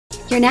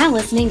You're now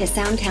listening to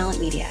Sound Talent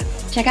Media.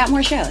 Check out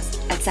more shows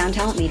at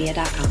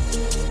soundtalentmedia.com.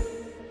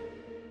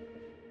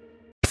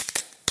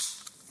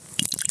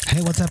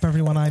 Hey, what's up,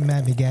 everyone? I'm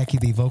Matt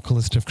Migaki, the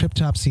vocalist of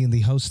Cryptopsy and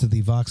the host of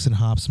the Vox and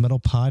Hops Metal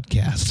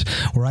Podcast,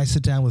 where I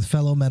sit down with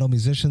fellow metal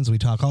musicians. We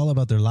talk all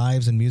about their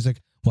lives and music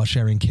while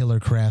sharing killer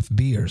craft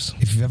beers.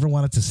 If you've ever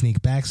wanted to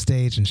sneak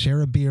backstage and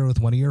share a beer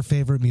with one of your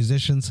favorite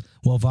musicians,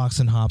 well, Vox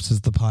and Hops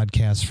is the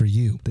podcast for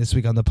you. This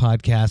week on the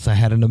podcast, I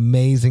had an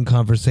amazing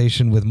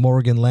conversation with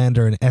Morgan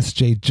Lander and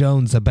S.J.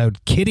 Jones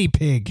about Kitty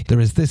Pig.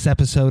 There is this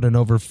episode and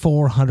over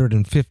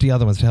 450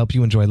 other ones to help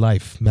you enjoy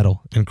life,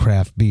 metal, and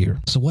craft beer.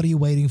 So what are you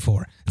waiting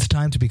for? It's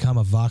time to become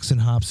a Vox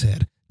and Hops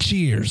head.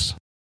 Cheers!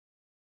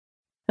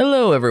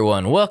 Hello,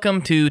 everyone.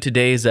 Welcome to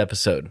today's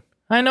episode.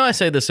 I know I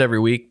say this every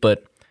week,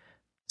 but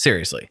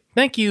seriously,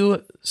 thank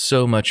you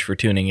so much for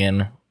tuning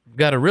in. We've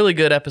got a really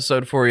good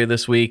episode for you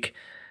this week.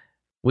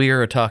 We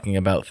are talking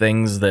about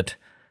things that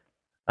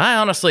I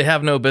honestly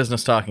have no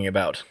business talking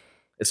about,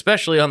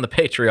 especially on the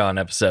Patreon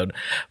episode.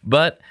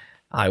 But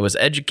I was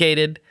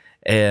educated,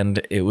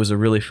 and it was a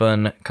really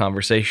fun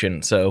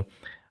conversation. So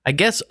I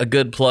guess a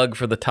good plug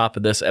for the top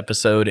of this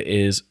episode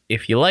is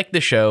if you like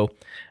the show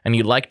and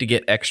you'd like to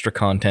get extra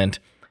content,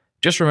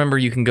 just remember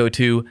you can go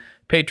to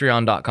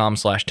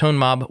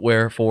patreon.com/tonemob,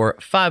 where for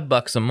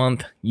 $5 a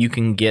month, you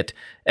can get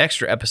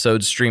extra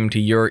episodes streamed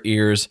to your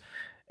ears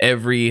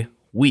every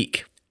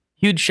week.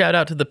 Huge shout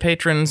out to the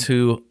patrons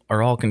who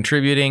are all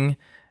contributing.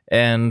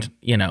 And,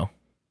 you know,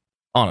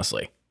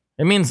 honestly,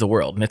 it means the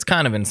world. And it's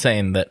kind of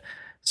insane that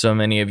so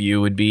many of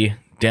you would be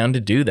down to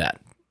do that.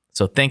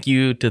 So thank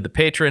you to the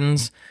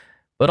patrons,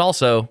 but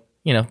also,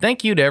 you know,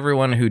 thank you to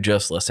everyone who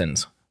just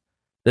listens.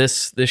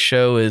 This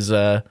show is,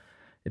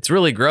 it's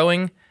really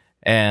growing,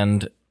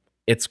 and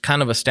it's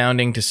kind of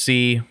astounding to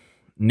see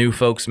new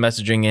folks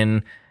messaging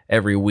in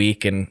every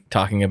week and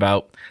talking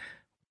about,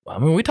 I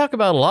mean, we talk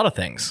about a lot of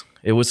things.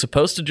 It was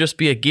supposed to just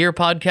be a gear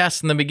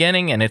podcast in the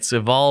beginning, and it's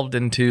evolved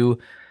into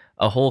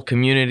a whole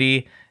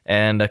community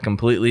and a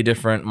completely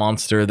different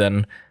monster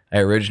than I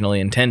originally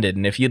intended.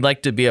 And if you'd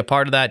like to be a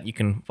part of that, you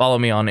can follow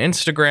me on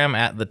Instagram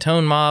at The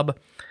Tone Mob,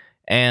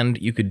 and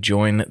you could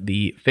join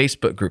the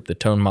Facebook group, the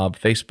Tone Mob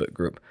Facebook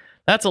group.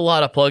 That's a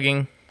lot of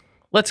plugging.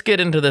 Let's get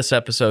into this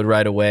episode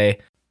right away.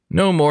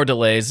 No more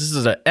delays. This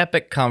is an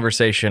epic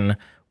conversation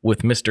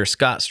with Mr.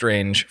 Scott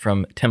Strange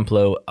from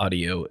Templo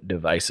Audio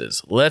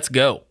Devices. Let's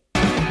go.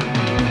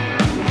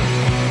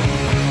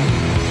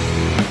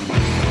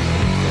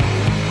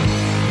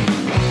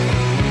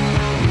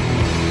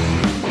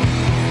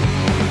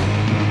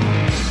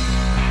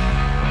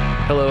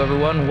 Hello,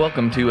 everyone.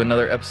 Welcome to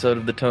another episode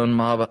of the Tone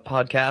Mob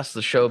Podcast,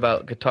 the show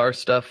about guitar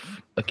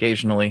stuff,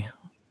 occasionally,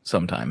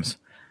 sometimes.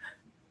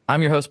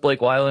 I'm your host,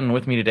 Blake Weiland, and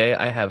with me today,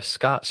 I have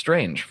Scott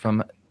Strange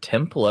from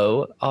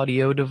Templo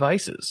Audio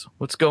Devices.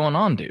 What's going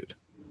on, dude?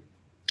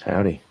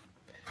 Howdy.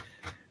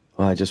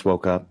 Well, I just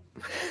woke up.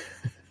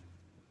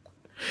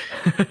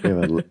 We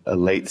have a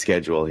late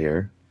schedule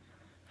here.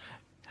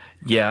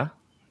 Yeah.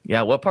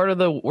 What part of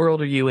the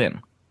world are you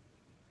in?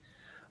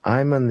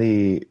 I'm on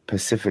the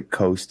Pacific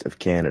coast of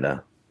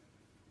Canada.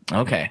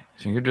 Okay,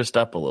 so you're just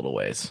up a little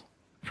ways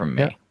from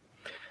me.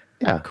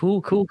 Yeah.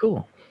 Cool.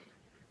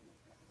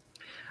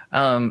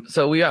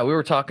 So we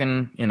were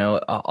talking,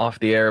 off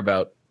the air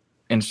about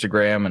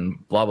Instagram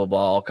and blah blah blah,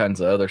 all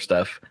kinds of other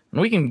stuff, and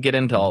we can get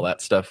into all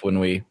that stuff when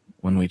we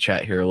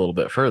chat here a little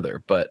bit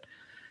further. But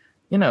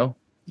you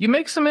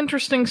make some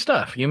interesting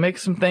stuff. You make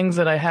some things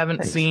that I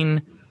haven't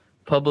seen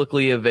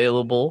publicly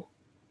available,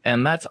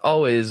 and that's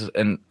always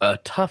a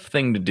tough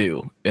thing to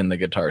do in the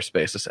guitar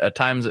space. At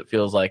times, it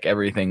feels like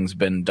everything's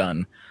been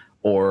done,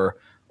 or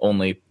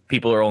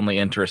people are only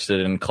interested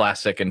in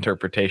classic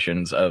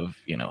interpretations of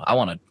I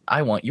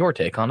want your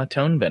take on a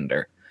tone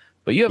bender.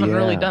 But you haven't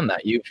really done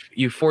that.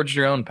 You've forged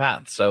your own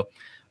path. So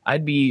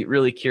I'd be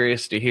really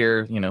curious to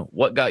hear,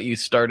 what got you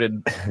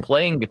started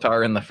playing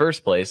guitar in the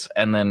first place,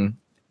 and then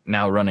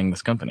now running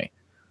this company.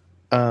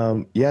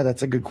 Yeah,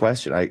 that's a good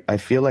question. I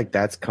feel like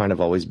that's kind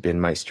of always been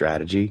my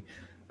strategy.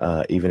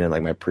 Even in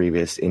like my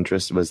previous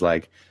interest was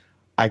like,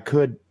 I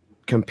could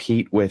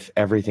compete with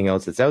everything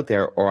else that's out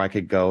there, or I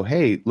could go,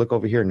 hey, look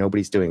over here,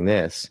 nobody's doing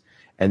this.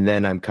 And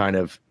then I'm kind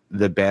of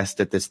the best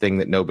at this thing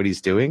that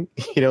nobody's doing,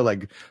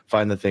 like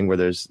find the thing where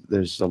there's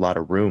a lot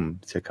of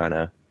room to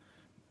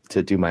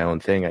do my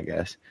own thing, I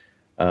guess.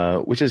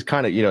 Which is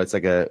kind of, it's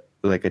like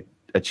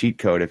a cheat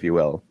code, if you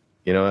will,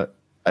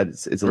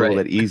 it's a little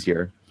bit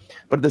easier,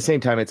 but at the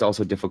same time, it's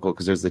also difficult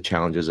because there's the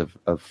challenges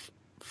of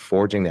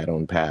forging that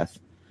own path.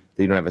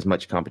 You don't have as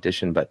much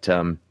competition. But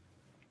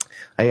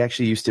I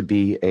actually used to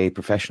be a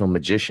professional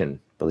magician,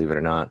 believe it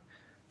or not,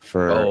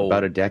 for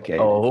about a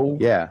decade. Oh,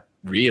 yeah.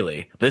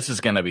 Really? This is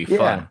going to be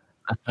fun.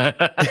 Well,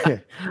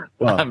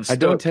 I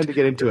don't tend to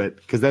get into it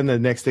because then the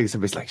next thing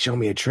somebody's like, show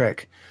me a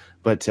trick.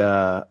 But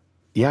I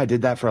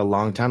did that for a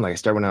long time. Like I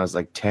started when I was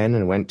like 10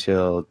 and went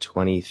till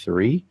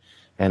 23.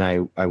 And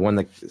I won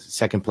the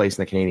second place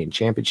in the Canadian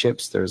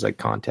Championships. There was like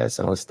contests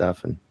and all this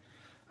stuff. And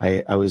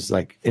I was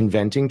like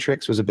inventing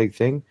tricks was a big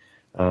thing.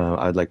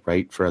 I'd like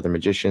write for other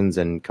magicians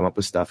and come up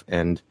with stuff.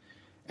 And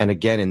And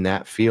again, in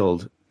that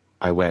field,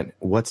 I went,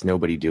 what's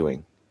nobody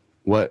doing?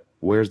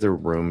 Where's there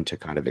room to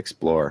kind of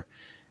explore?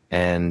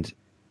 And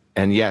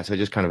yeah, so it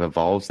just kind of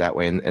evolves that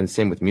way. And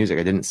same with music.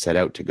 I didn't set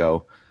out to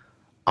go,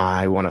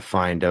 I want to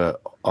find a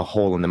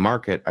hole in the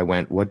market. I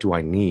went, what do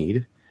I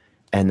need?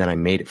 And then I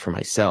made it for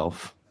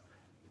myself.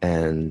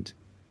 And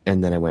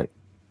then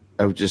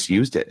I just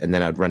used it. And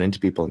then I'd run into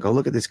people and go,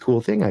 look at this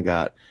cool thing I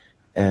got.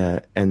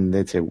 And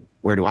they'd say,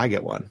 where do I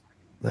get one?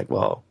 I'm like,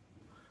 well,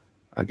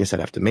 I guess I'd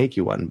have to make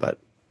you one, but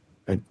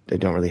I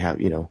don't really have,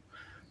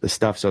 the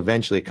stuff. So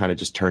eventually it kind of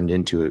just turned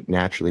into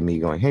naturally me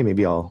going, hey,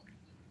 maybe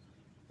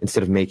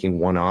instead of making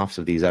one-offs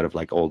of these out of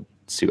like old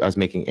I was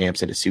making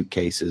amps into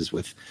suitcases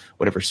with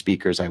whatever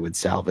speakers I would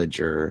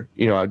salvage, or,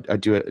 I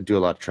do a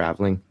lot of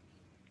traveling.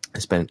 I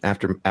spent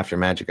after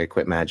Magic, I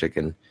quit Magic,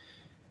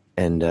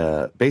 and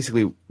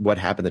basically what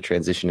happened, the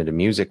transition into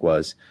music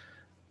was,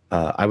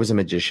 I was a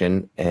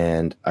magician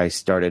and I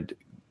started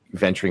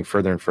venturing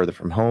further and further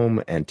from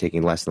home and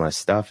taking less and less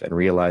stuff and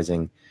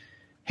realizing,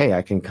 hey,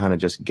 I can kind of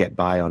just get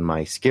by on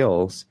my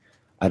skills.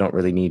 I don't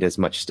really need as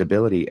much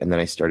stability. And then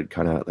I started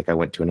I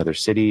went to another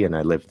city and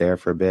I lived there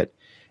for a bit.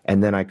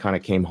 And then I kind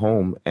of came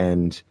home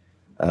and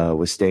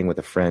was staying with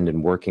a friend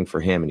and working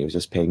for him. And he was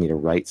just paying me to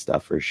write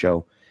stuff for his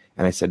show.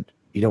 And I said,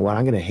 you know what,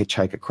 I'm going to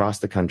hitchhike across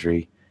the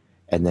country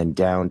and then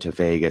down to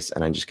Vegas.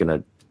 And I'm just going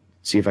to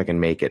see if I can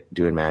make it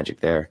doing magic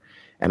there.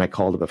 And I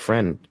called up a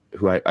friend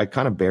who I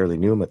kind of barely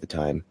knew him at the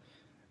time.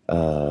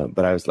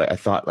 But I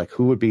thought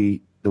who would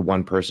be the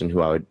one person who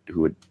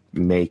would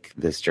make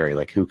this journey?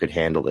 Like, who could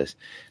handle this?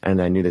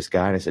 And I knew this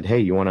guy and I said, hey,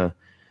 you want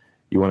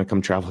to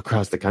come travel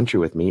across the country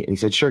with me? And he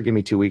said, sure, give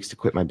me 2 weeks to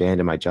quit my band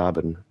and my job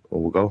and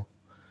we'll go.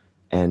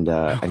 And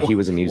he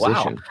was a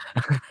musician.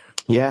 Wow.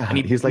 Yeah.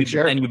 And he's like,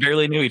 sure. And you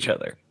barely knew each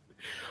other.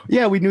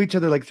 Yeah. We knew each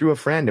other like through a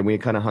friend and we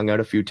kind of hung out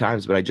a few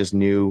times, but I just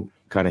knew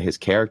kind of his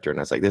character. And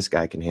I was like, this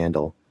guy can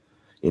handle,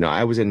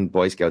 I was in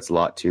Boy Scouts a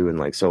lot too.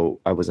 And so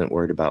I wasn't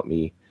worried about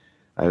me.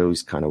 I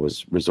always kind of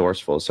was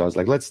resourceful. So I was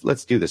like,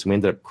 let's do this. And we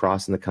ended up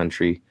crossing the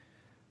country.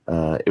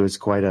 It was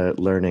quite a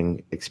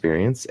learning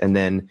experience. And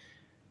then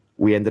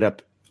we ended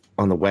up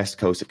on the west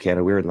coast of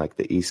Canada. We were in like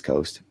the east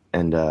coast,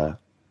 and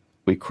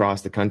we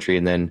crossed the country.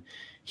 And then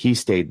he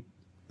stayed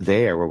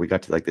there where we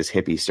got to like this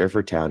hippie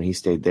surfer town. He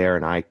stayed there,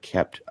 and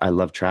I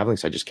loved traveling.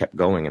 So I just kept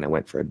going. And I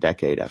went for a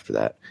decade after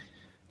that,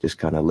 just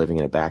kind of living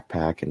in a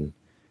backpack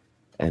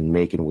and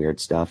making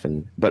weird stuff.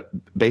 But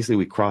basically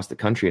we crossed the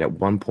country. And at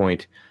one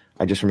point,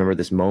 I just remember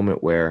this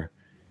moment where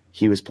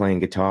he was playing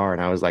guitar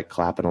and I was like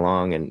clapping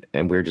along and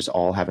we were just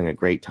all having a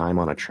great time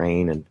on a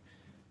train. And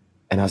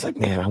I was like,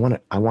 man,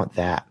 I want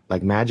that.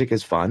 Like, magic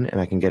is fun and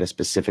I can get a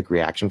specific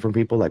reaction from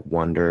people like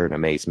wonder and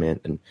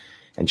amazement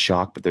and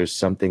shock. But there's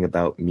something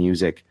about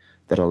music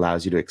that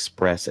allows you to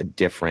express a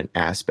different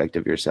aspect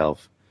of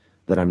yourself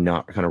that I'm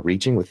not kind of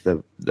reaching with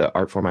the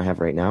art form I have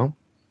right now.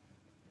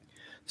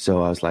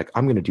 So I was like,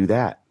 I'm going to do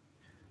that.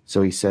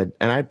 So he said,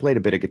 and I played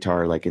a bit of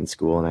guitar like in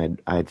school, and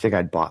I think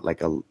I'd bought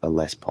like a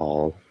Les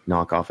Paul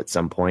knockoff at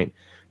some point,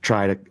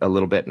 tried a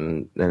little bit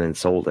and then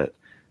sold it.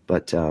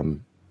 But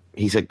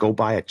he said, go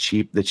buy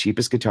the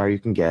cheapest guitar you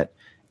can get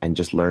and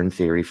just learn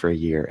theory for a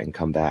year and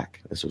come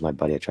back. This was my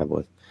buddy I traveled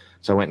with.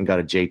 So I went and got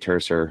a Jay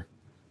Tercer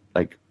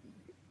like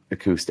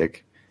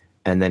acoustic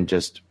and then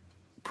just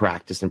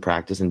practiced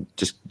and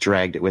just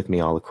dragged it with me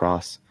all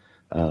across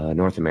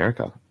North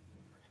America.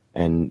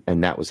 And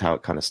that was how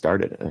it kind of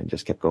started. And I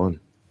just kept going.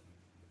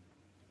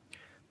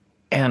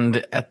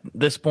 And at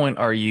this point,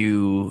 are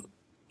you,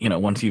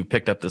 once you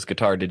picked up this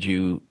guitar, did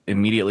you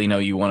immediately know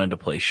you wanted to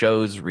play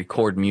shows,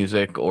 record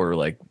music, or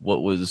like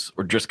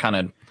or just kind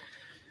of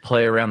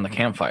play around the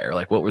campfire?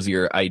 Like, what was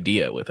your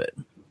idea with it?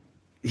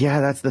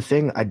 Yeah, that's the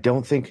thing. I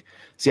don't think,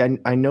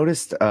 I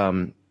noticed,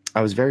 I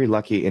was very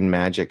lucky in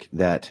magic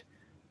that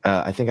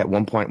I think at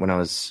one point when I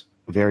was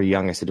very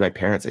young, I said to my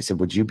parents, I said,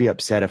 would you be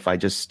upset if I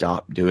just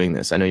stopped doing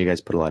this? I know you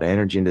guys put a lot of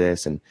energy into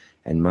this and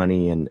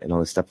money and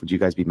all this stuff. Would you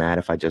guys be mad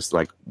if I just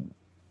like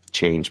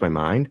change my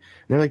mind?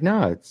 And they're like,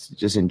 no, it's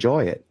just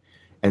enjoy it.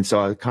 And so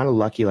I was kind of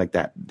lucky like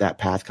that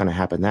path kind of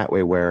happened that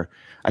way, where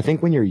I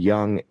think when you're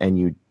young and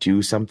you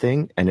do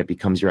something and it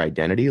becomes your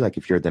identity, like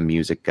if you're the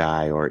music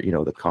guy or,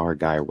 the car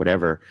guy or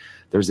whatever,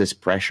 there's this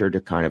pressure to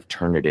kind of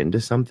turn it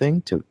into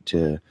something,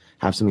 to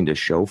have something to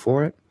show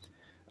for it.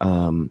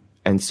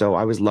 And so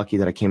I was lucky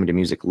that I came into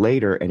music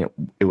later and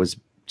it was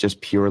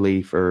just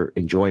purely for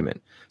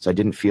enjoyment. So I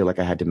didn't feel like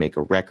I had to make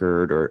a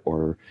record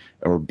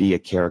or be a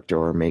character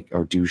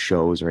or do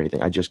shows or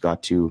anything. I just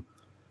got to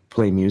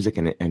play music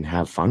and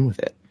have fun with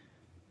it.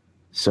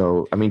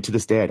 So, I mean, to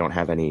this day, I don't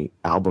have any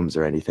albums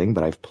or anything,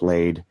 but I've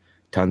played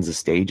tons of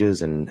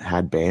stages and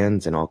had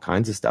bands and all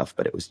kinds of stuff,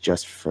 but it was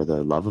just for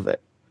the love of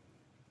it.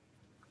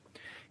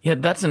 Yeah,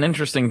 that's an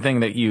interesting thing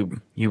that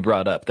you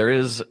brought up. There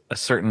is a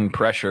certain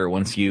pressure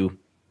once you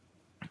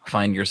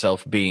find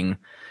yourself being,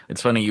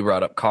 it's funny you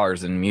brought up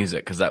cars and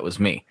music, because that was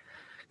me.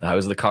 I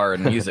was the car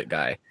and music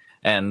guy.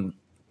 And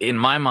in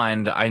my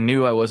mind, I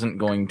knew I wasn't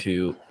going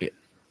to,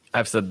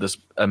 I've said this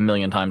a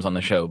million times on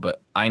the show,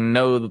 but I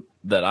know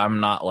that I'm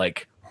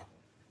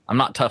I'm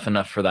not tough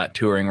enough for that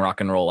touring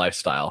rock and roll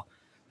lifestyle.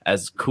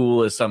 As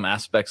cool as some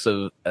aspects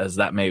of as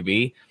that may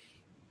be,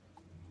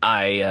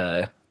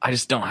 I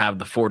just don't have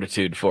the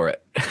fortitude for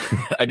it.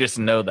 I just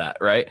know that,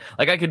 right?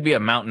 Like I could be a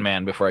mountain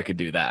man before I could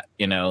do that.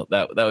 You know,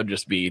 that would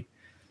just be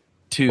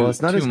too. Well,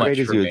 it's not too as much great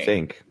as for you me. would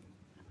think.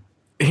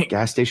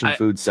 Gas station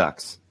food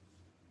sucks.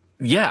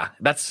 Yeah,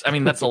 that's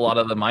a lot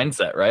of the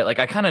mindset, right? Like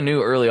I kind of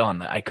knew early on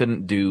that I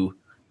couldn't do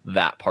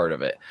that part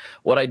of it.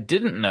 What I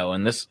didn't know,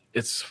 and it's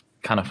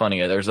kind of funny.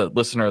 There's a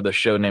listener of the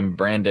show named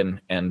Brandon,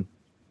 and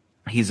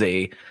he's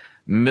a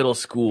middle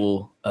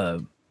school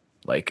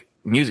like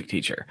music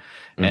teacher,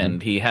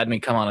 and he had me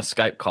come on a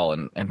Skype call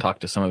and talk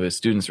to some of his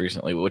students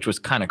recently, which was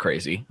kind of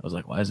crazy. I was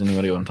like, why does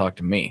anybody want to talk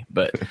to me?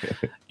 But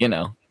you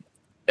know,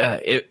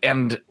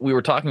 and we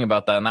were talking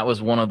about that, and that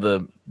was one of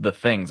the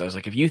things. I was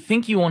like, if you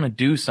think you want to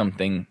do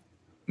something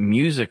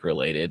music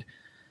related,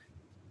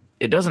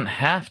 it doesn't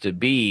have to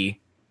be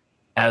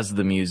as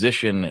the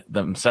musician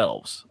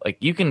themselves. Like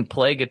you can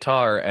play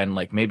guitar, and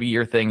like maybe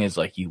your thing is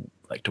like you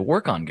like to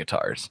work on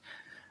guitars.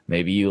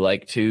 Maybe you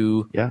like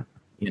to,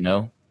 you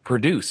know,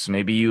 produce.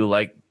 Maybe you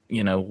like,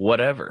 you know,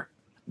 whatever.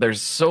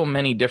 There's so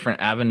many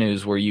different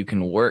avenues where you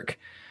can work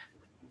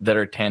that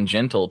are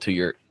tangential to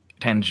your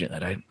tangent.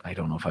 I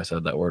don't know if I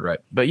said that word right,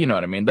 but you know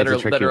what I mean. That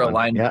are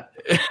aligned,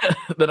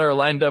 that are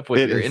lined up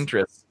with your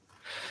interests.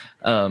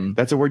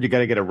 That's a word you got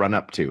to get a run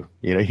up to.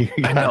 You know,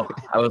 I know.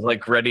 I was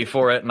like ready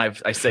for it, and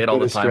I say it all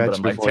the time, but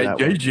I'm like,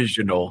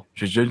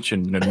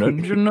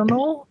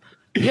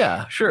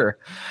 yeah, sure.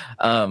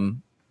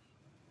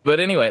 But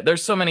anyway,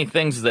 there's so many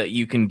things that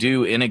you can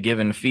do in a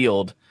given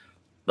field,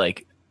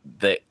 like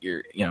that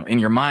you're, you know, in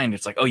your mind,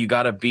 it's like, oh, you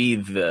got to be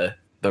the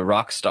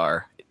rock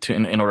star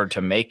in order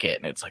to make it.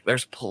 And it's like,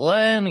 there's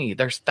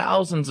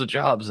thousands of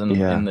jobs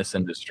in this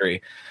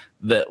industry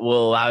that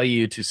will allow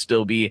you to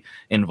still be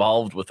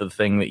involved with the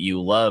thing that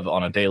you love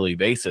on a daily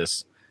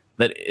basis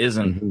that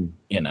isn't,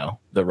 you know,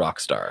 the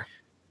rock star.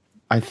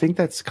 I think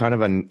that's kind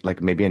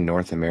of maybe a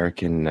North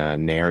American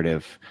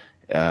narrative.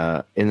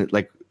 I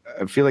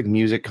feel like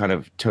music kind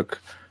of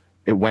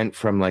went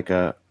from like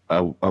a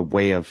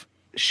way of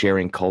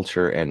sharing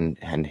culture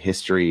and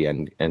history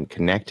and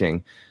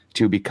connecting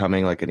to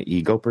becoming like an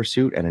ego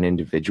pursuit and an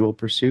individual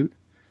pursuit,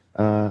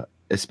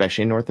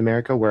 especially in North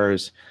America.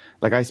 Whereas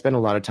like I spent a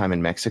lot of time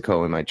in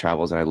Mexico in my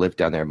travels, and I lived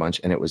down there a bunch,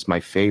 and it was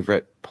my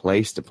favorite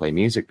place to play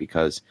music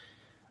because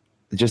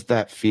just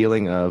that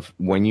feeling of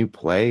when you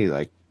play,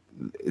 like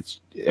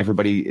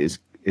everybody is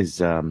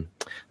like,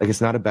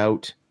 it's not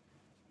about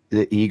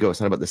the ego, it's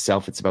not about the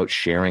self, it's about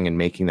sharing and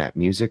making that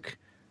music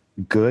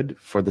good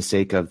for the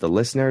sake of the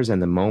listeners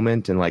and the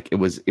moment. And like it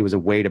was a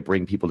way to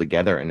bring people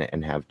together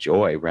and have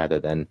joy rather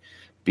than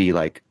be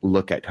like,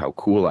 look at how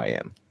cool I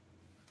am.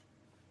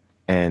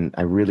 And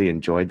I really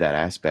enjoyed that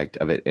aspect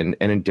of it. And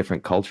in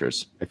different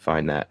cultures, I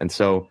find that. And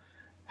so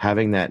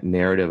having that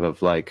narrative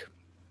of like,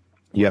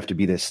 you have to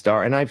be this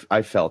star. And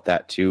I felt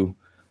that too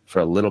for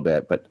a little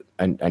bit, but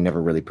I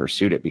never really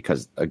pursued it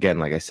because, again,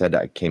 like I said,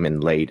 I came in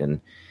late and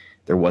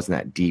there wasn't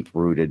that deep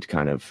rooted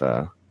kind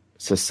of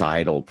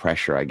societal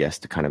pressure, I guess,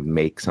 to kind of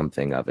make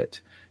something of it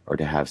or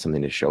to have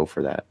something to show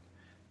for that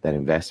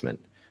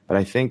investment. But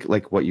I think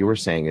like what you were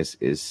saying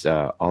is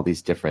all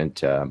these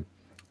different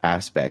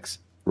aspects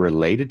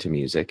related to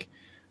music,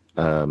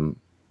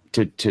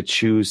 to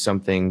choose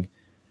something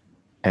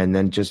and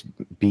then just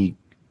be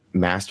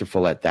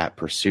masterful at that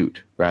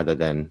pursuit rather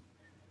than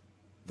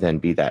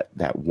be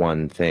that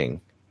one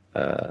thing,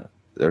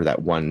 or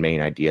that one main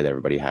idea that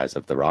everybody has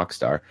of the rock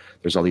star.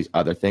 There's all these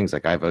other things.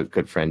 Like I have a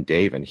good friend,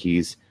 Dave, and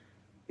he's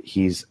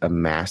a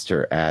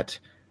master at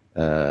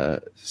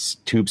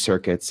tube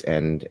circuits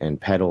and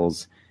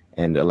pedals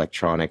and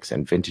electronics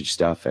and vintage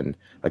stuff. And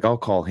like, I'll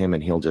call him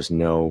and he'll just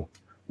know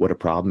what a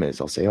problem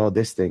is. I'll say, oh,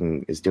 this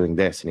thing is doing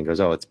this. And he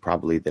goes, oh, it's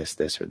probably this,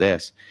 or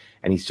this.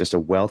 And he's just a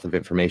wealth of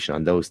information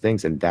on those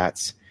things. And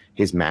that's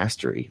his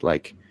mastery.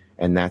 Like,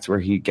 and that's where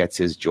he gets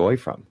his joy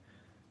from.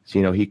 So,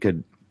 you know, he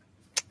could,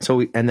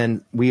 and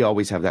then we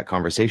always have that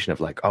conversation of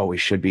like, oh, we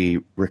should be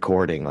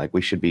recording, like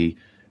we should be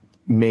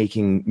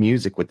making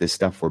music with this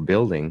stuff we're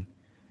building.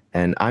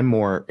 And I'm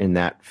more in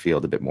that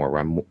field a bit more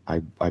where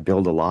I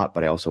build a lot,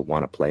 but I also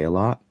want to play a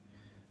lot.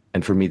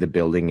 And for me, the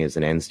building is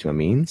an ends to a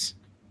means.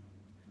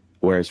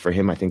 Whereas for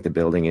him, I think the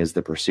building is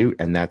the pursuit,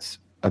 and that's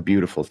a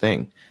beautiful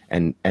thing.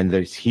 And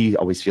he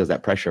always feels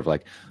that pressure of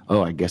like,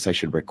 oh, I guess I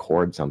should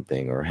record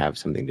something or have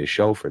something to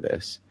show for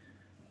this.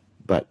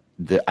 But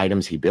the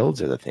items he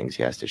builds are the things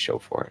he has to show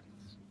for it.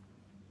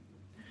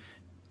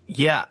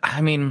 Yeah,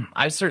 I mean,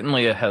 I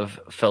certainly have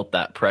felt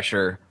that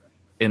pressure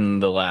in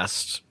the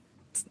last,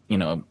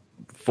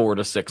 4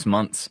 to 6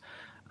 months.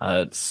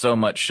 So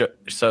much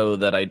so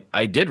that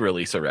I did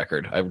release a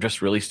record. I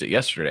just released it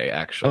yesterday,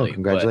 actually. Oh,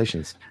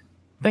 congratulations.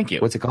 Thank you.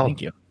 What's it called?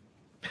 Thank you.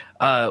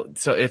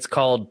 So it's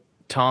called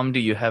Tom, Do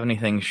You Have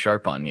Anything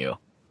Sharp on You?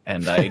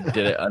 And I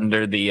did it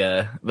under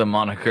the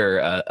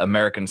moniker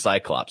American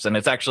Cyclops. And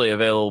it's actually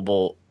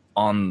available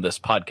on this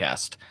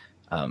podcast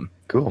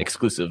cool.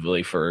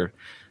 exclusively for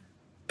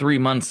 3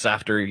 months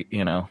after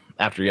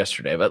after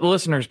yesterday, but the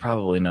listeners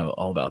probably know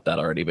all about that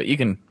already, but you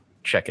can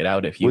check it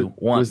out if you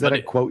want. Was that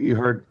a quote you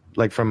heard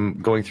like from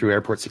going through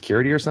airport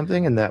security or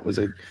something? And that was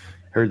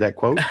heard that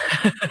quote?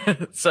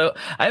 So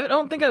I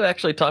don't think I've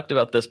actually talked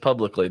about this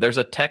publicly. There's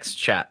a text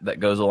chat that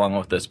goes along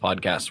with this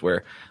podcast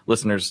where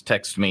listeners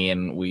text me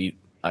and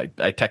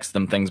I text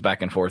them things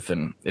back and forth,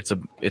 and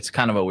it's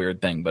kind of a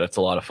weird thing, but it's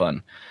a lot of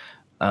fun.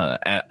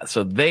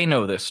 So they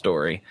know this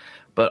story,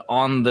 but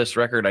on this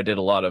record, I did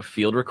a lot of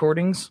field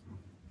recordings.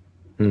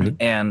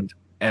 Mm-hmm.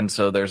 And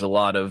so there's a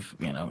lot of,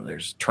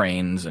 there's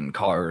trains and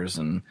cars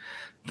and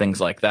things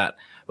like that.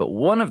 But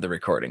one of the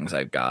recordings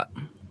I've got,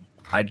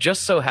 I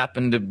just so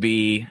happened to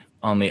be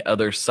on the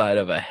other side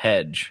of a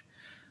hedge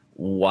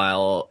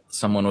while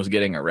someone was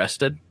getting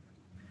arrested.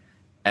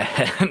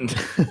 And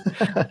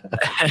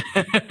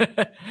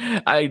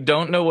I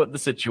don't know what the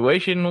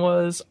situation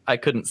was. I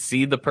couldn't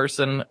see the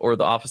person or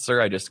the officer.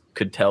 I just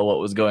could tell what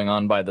was going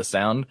on by the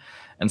sound.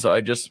 And so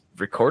I just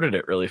recorded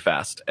it really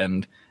fast.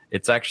 And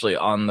it's actually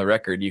on the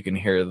record. You can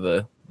hear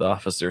the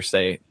officer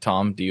say,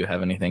 "Tom, do you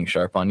have anything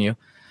sharp on you?"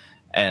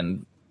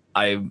 And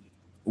I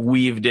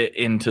weaved it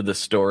into the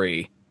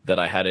story that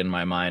I had in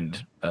my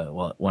mind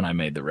when I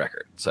made the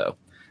record. So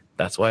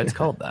that's why it's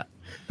called that.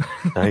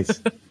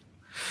 Nice.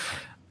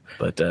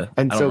 But I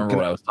don't remember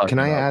what I was talking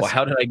about.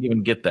 How did I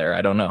even get there?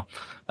 I don't know.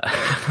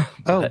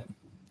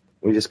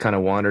 We just kind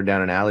of wandered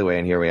down an alleyway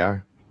and here we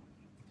are.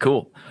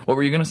 Cool. What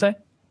were you going to say?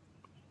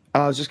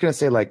 I was just going to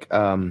say, like,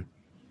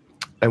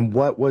 and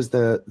what was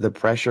the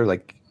pressure?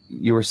 Like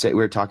we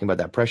were talking about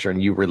that pressure,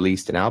 and you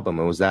released an album.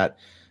 And does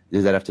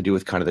that have to do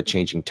with kind of the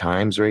changing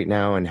times right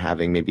now and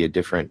having maybe a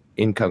different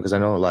income? Because I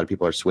know a lot of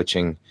people are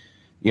switching,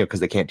 because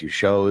they can't do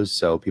shows.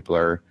 So people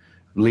are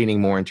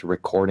leaning more into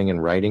recording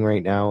and writing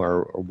right now,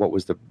 or what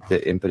was the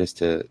impetus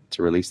to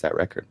release that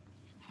record?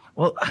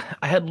 Well,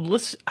 I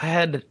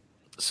had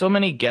so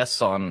many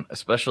guests on,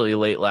 especially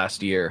late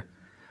last year,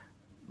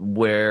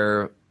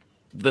 where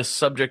the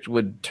subject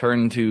would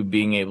turn to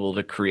being able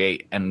to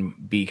create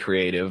and be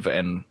creative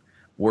and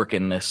work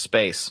in this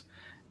space.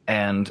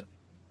 And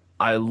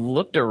I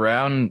looked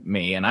around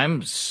me, and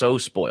I'm so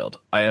spoiled.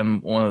 I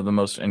am one of the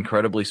most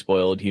incredibly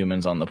spoiled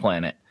humans on the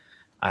planet.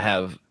 I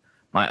have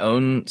my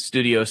own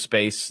studio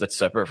space that's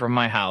separate from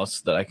my house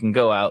that I can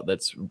go out,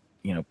 that's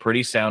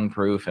pretty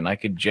soundproof, and I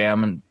could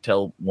jam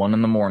until 1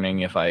 a.m.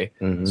 if I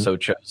so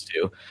chose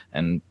to,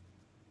 and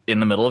in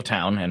the middle of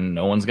town, and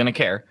no one's gonna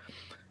care.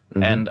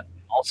 Mm-hmm. And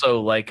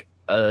also like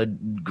a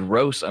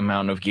gross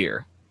amount of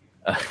gear.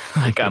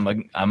 Like I'm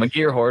a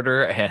gear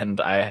hoarder,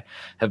 and I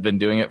have been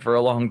doing it for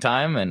a long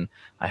time, and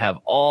I have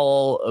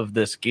all of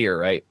this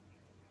gear, right?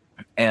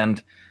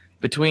 And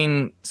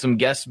between some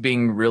guests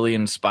being really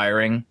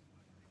inspiring,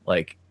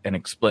 like, and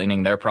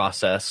explaining their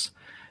process,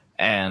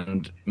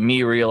 and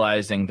me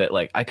realizing that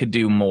like I could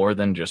do more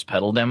than just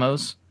pedal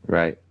demos.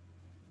 Right.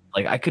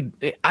 Like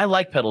I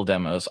like pedal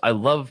demos. I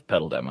love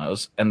pedal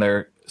demos, and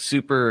they're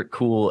super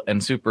cool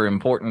and super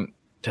important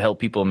to help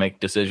people make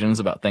decisions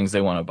about things they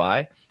want to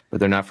buy. But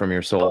they're not from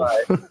your soul.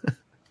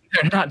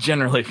 They're not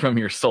generally from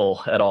your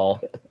soul at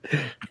all.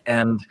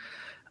 And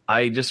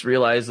I just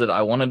realized that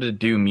I wanted to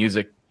do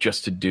music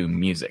just to do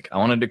music. I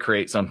wanted to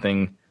create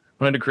something.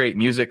 I wanted to create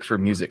music for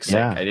music's sake.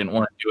 Yeah. I didn't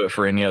want to do it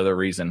for any other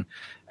reason.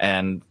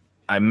 And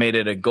I made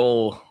it a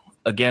goal,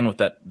 again,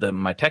 with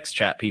my text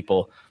chat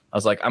people. I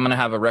was like, I'm going to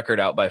have a record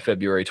out by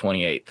February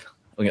 28th.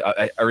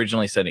 I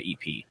originally said an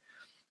EP.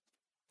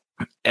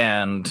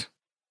 And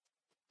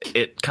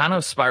it kind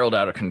of spiraled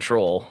out of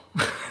control.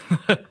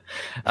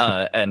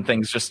 And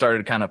things just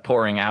started kind of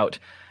pouring out.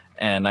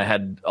 And I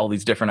had all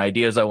these different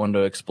ideas I wanted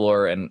to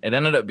explore. And it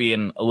ended up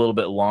being a little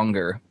bit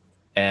longer.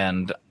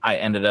 And I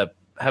ended up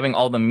having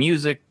all the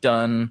music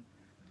done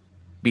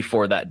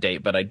before that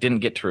date, but I didn't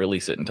get to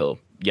release it until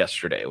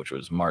yesterday, which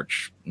was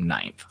March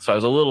 9th. So I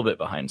was a little bit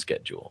behind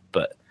schedule,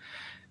 but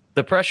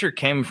the pressure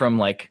came from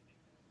like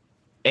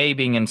A,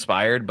 being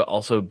inspired, but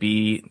also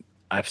B,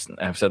 I've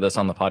said this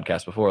on the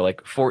podcast before,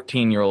 like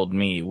 14-year-old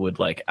me would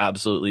like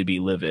absolutely be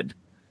livid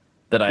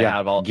that I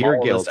have all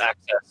this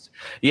access.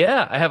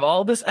 Yeah, I have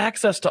all this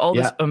access to all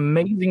this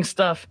amazing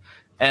stuff,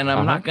 and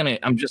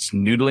I'm just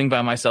noodling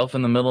by myself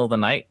in the middle of the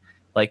night.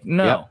 Like,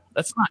 no,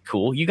 that's not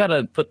cool. You got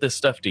to put this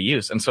stuff to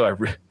use. And so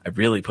I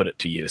really put it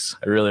to use.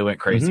 I really went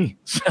crazy.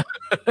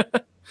 Mm-hmm.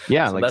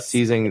 Yeah, so like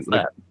seizing,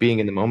 like being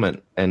in the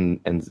moment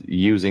and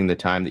using the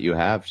time that you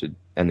have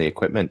and the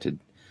equipment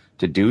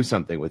to do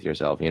something with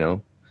yourself,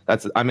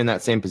 I'm in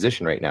that same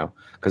position right now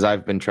because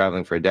I've been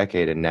traveling for a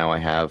decade, and now I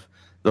have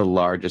the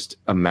largest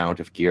amount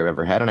of gear I've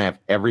ever had, and I have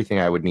everything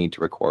I would need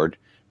to record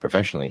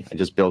professionally. I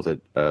just built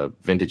a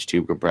vintage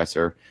tube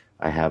compressor.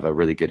 I have a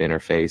really good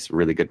interface,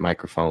 really good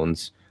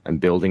microphones. I'm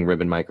building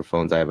ribbon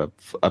microphones. I have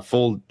a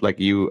full, like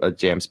a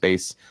jam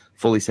space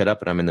fully set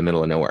up, and I'm in the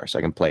middle of nowhere, so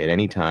I can play at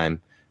any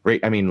time.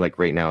 Right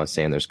now, I was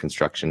saying there's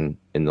construction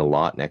in the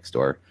lot next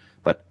door,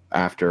 but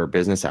after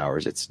business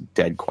hours, it's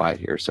dead quiet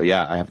here. So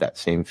yeah, I have that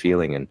same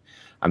feeling, and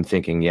I'm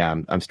thinking,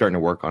 I'm starting to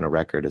work on a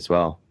record as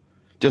well,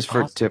 just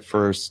to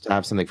first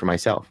have something for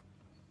myself.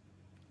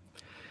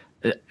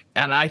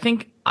 And I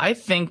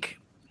think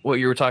what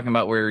you were talking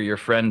about, where your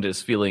friend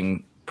is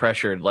feeling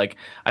pressured. Like,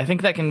 I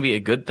think that can be a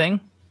good thing,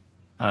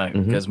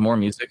 because more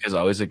music is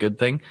always a good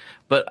thing.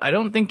 But I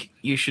don't think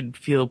you should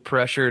feel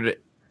pressured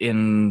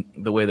in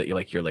the way that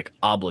you're like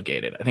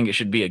obligated. I think it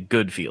should be a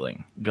good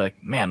feeling. Be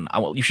like, man,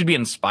 you should be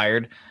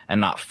inspired and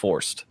not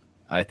forced.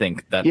 I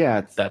think that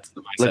that's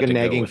the mindset like a to go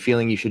nagging with.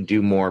 feeling. You should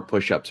do more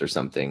push-ups or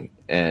something,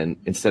 and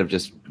instead of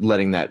just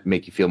letting that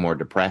make you feel more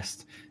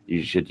depressed,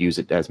 you should use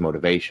it as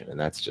motivation, and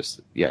that's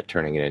just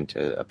turning it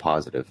into a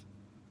positive.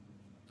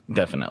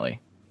 Definitely.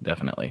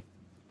 Well,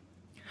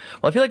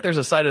 I feel like there's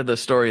a side of the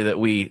story that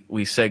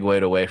we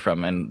segued away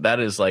from, and that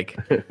is like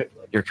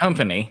your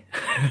company.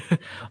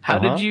 How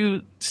did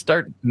you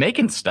start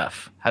making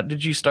stuff? How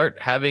did you start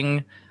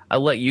having? I'll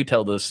let you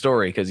tell the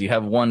story, because you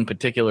have one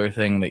particular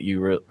thing that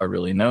you are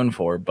really known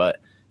for, but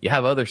you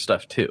have other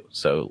stuff too.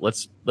 So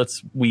let's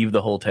weave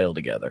the whole tale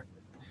together.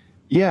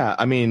 Yeah,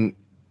 I mean,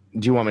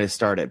 do you want me to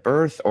start at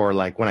birth, or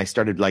like when I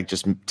started like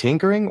just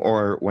tinkering,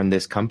 or when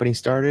this company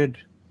started?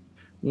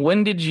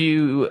 When did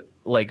you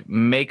like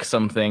make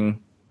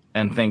something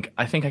and think,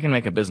 I think I can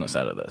make a business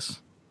out of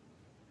this?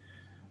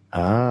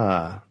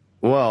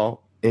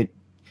 Well,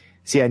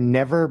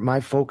 my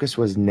focus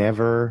was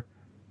never,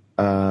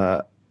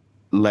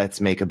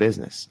 let's make a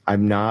business.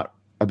 I'm not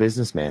a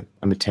businessman.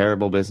 I'm a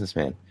terrible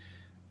businessman,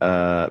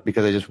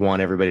 because I just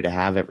want everybody to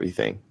have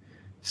everything.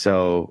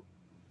 So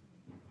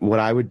what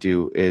I would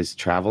do is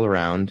travel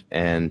around,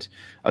 and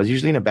I was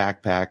usually in a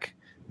backpack,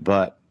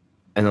 but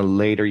in the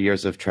later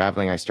years of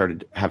traveling, I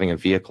started having a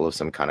vehicle of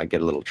some kind. I'd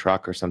get a little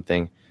truck or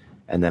something,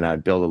 and then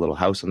I'd build a little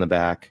house on the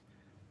back,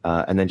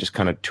 and then just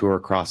kind of tour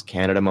across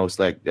Canada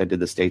mostly. I did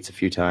the States a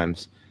few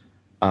times.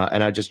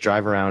 And I'd just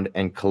drive around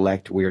and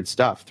collect weird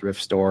stuff,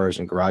 thrift stores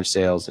and garage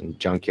sales and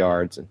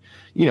junkyards. And,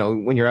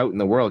 when you're out in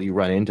the world, you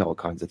run into all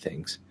kinds of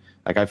things.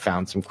 Like, I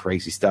found some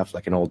crazy stuff,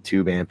 like an old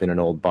tube amp in an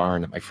old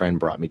barn that my friend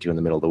brought me to in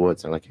the middle of the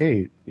woods. And I'm like,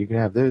 hey, you can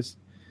have this.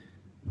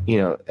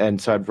 And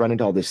so I'd run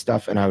into all this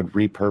stuff, and I would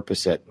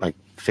repurpose it, like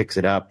fix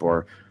it up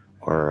or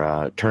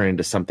turn it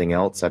into something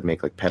else. I'd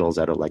make like pedals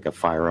out of like a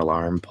fire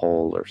alarm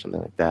pole or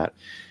something like that,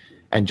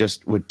 and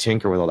just would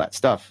tinker with all that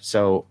stuff.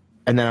 So,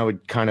 and then I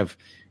would kind of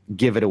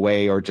give it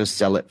away or just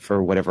sell it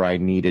for whatever I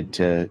needed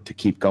to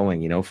keep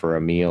going, for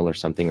a meal or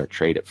something, or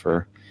trade it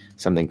for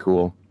something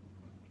cool,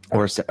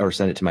 or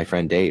send it to my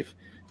friend Dave,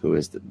 who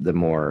is the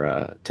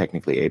more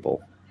technically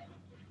able.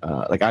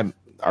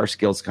 Our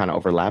skills kind of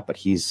overlap, but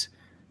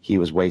he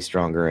was way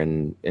stronger,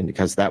 and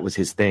because that was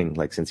his thing,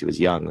 like since he was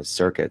young, was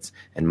circuits,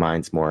 and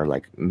mine's more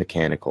like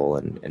mechanical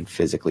and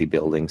physically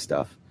building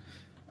stuff.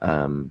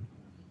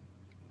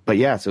 But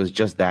yeah, so it was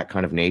just that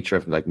kind of nature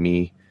of like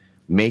me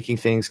making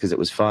things because it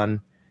was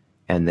fun.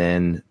 And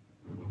then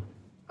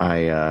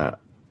I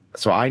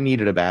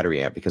needed a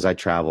battery amp because I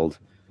traveled.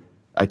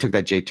 I took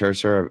that J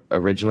Tercer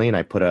originally, and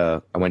I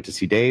went to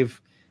see Dave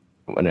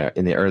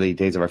in the early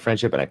days of our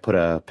friendship, and I put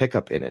a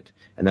pickup in it.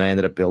 And then I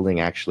ended up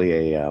building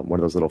actually one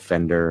of those little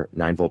Fender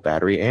 9-volt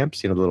battery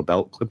amps, the little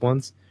belt clip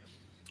ones.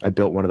 I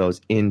built one of those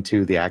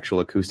into the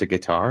actual acoustic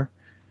guitar,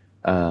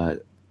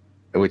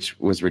 which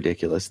was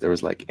ridiculous. There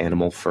was like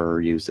animal fur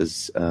used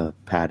as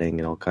padding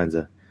and all kinds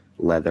of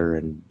leather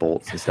and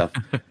bolts and stuff.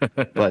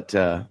 But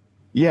so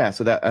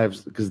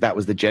because that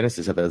was the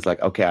genesis of it. It's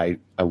like, okay,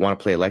 I want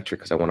to play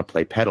electric because I want to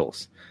play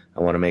pedals. I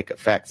want to make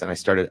effects. And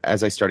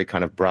as I started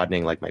kind of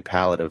broadening like my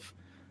palette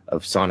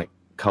of sonic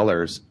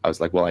colors, I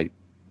was like, well,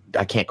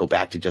 I can't go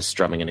back to just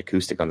strumming an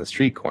acoustic on the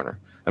street corner.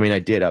 I mean, I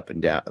did up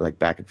and down, like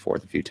back and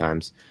forth a few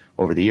times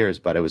over the years,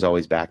 but it was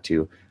always back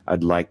to,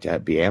 I'd like to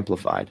be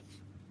amplified,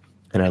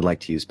 and I'd like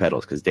to use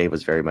pedals, because Dave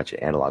was very much an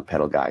analog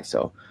pedal guy.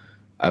 So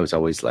I was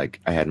always like,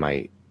 I had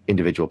my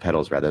individual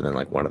pedals rather than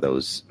like one of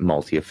those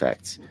multi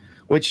effects,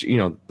 which,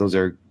 those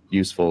are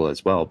useful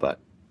as well, but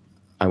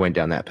I went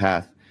down that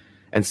path.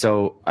 And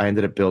so I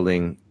ended up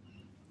building,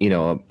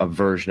 a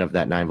version of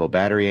that 9-volt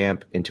battery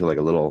amp into like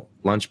a little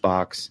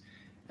lunchbox.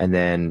 And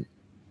then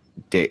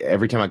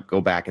every time I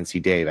go back and see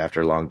Dave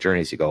after long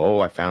journeys, you go,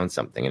 oh, I found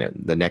something.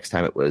 And the next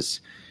time it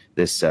was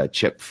this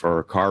chip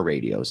for car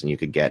radios, and you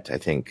could get, I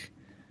think,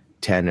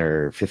 10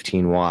 or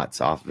 15 watts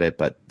off of it.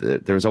 But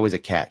there was always a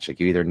catch. Like,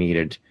 you either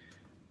needed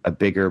a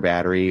bigger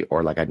battery,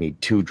 or like I'd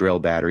need 2 drill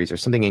batteries or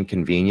something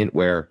inconvenient,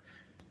 where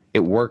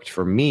it worked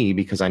for me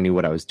because I knew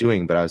what I was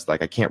doing. But I was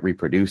like, I can't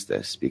reproduce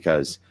this,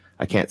 because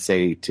I can't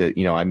say to,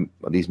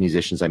 these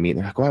musicians I meet, and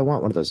they're like, oh, I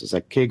want one of those. It's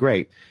like, okay,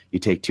 great. You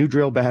take 2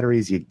 drill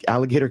batteries, you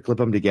alligator clip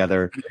them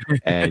together,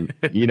 and,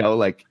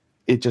 like,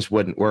 it just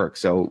wouldn't work.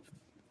 So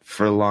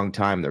for a long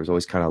time, there was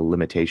always kind of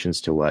limitations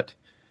to what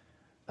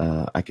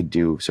I could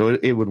do. So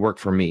it would work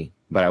for me,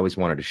 but I always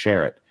wanted to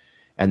share it.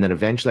 And then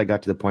eventually I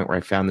got to the point where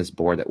I found this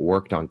board that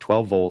worked on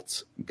 12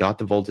 volts, got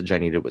the voltage I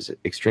needed, was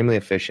extremely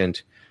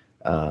efficient,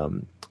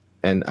 and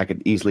I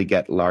could easily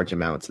get large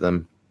amounts of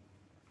them.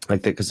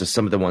 Like, because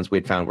some of the ones we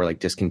had found were like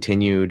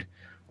discontinued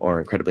or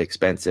incredibly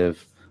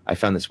expensive. I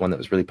found this one that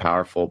was really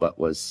powerful, but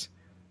was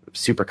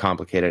super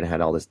complicated and had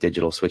all this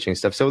digital switching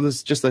stuff. So it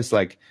was just this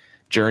like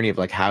journey of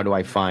like, how do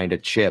I find a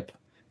chip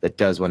that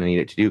does what I need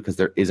it to do, because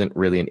there isn't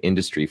really an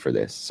industry for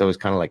this. So it's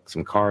kind of like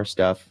some car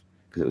stuff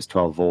because it was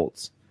 12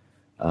 volts.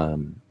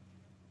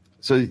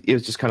 So it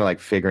was just kind of like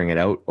figuring it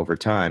out over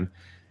time.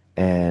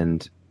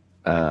 And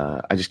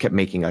I just kept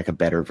making like a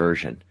better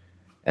version.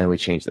 And we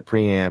changed the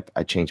preamp.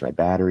 I changed my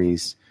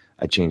batteries.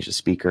 I changed the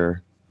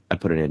speaker. I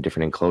put it in a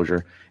different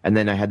enclosure. And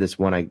then I had this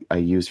one I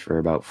used for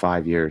about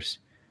 5 years,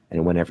 and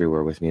it went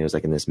everywhere with me. It was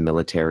like in this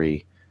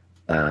military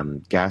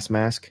gas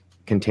mask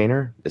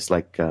container. It's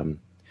like sort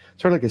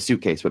of like a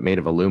suitcase, but made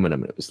of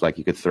aluminum. It was like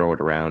you could throw it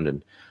around.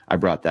 And I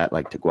brought that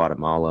like to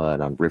Guatemala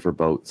and on river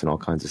boats and all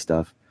kinds of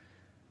stuff.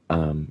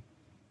 And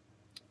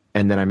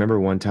then I remember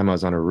one time I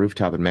was on a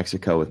rooftop in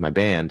Mexico with my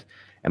band,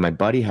 and my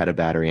buddy had a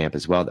battery amp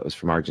as well that was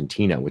from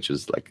Argentina, which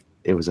was like,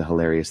 it was a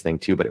hilarious thing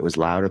too, but it was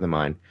louder than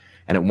mine.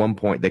 And at one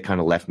point they kind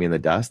of left me in the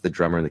dust, the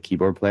drummer and the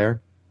keyboard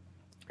player.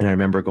 And I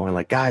remember going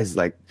like, guys,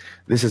 like,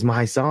 this is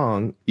my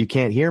song. You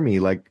can't hear me.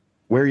 Like,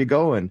 where are you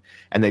going?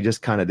 And they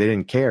just they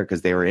didn't care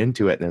because they were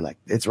into it. And they're like,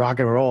 it's rock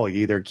and roll. You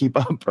either keep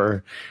up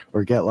or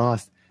get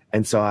lost.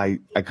 And so I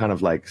kind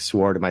of like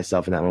swore to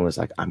myself in that moment, was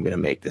like, I'm going to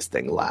make this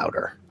thing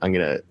louder. I'm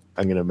going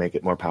to make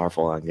it more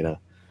powerful. I'm going to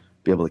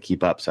be able to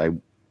keep up. So I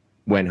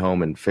went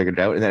home and figured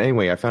it out. And then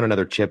anyway, I found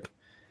another chip,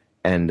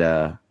 and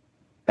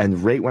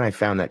right when I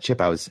found that chip,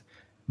 I was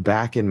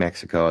back in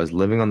Mexico. I was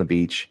living on the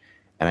beach,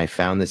 and I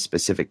found this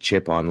specific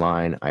chip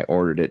online. I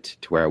ordered it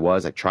to where I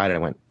was. I tried it. I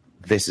went,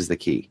 this is the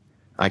key.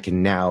 I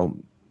can now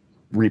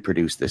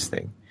reproduce this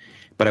thing.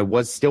 But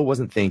I still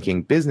wasn't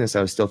thinking business.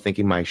 I was still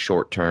thinking my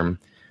short-term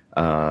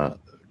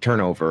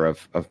turnover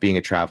of being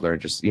a traveler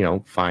and just,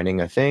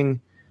 finding a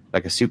thing,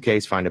 like a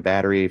suitcase, find a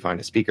battery, find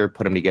a speaker,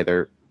 put them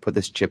together, put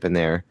this chip in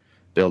there,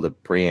 build a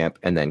preamp,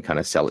 and then kind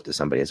of sell it to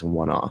somebody as a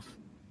one-off.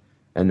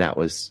 And that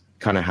was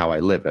kind of how I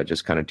lived. I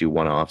just kind of do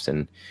one-offs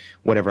and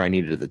whatever I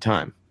needed at the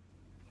time.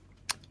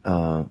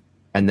 And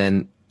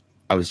then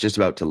I was just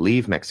about to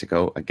leave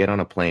Mexico. I get on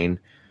a plane,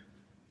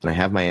 and I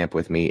have my amp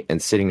with me,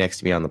 and sitting next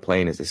to me on the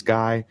plane is this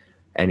guy,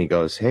 and he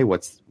goes, hey,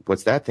 what's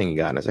that thing you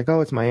got? And I was like,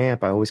 oh, it's my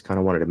amp. I always kind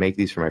of wanted to make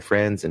these for my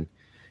friends. And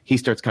he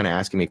starts kind of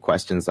asking me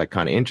questions, like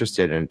kind of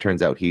interested, and it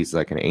turns out he's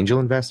like an angel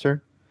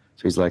investor.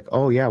 So he's like,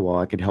 oh, yeah, well,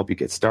 I could help you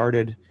get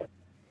started.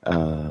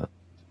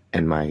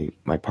 And my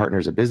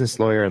partner's a business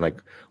lawyer, and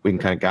like, we can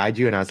kind of guide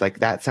you. And I was like,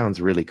 that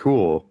sounds really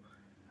cool,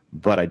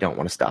 but I don't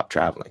want to stop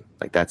traveling.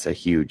 Like, that's a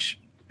huge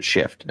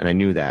shift. And I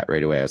knew that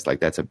right away. I was like,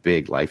 that's a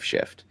big life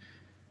shift.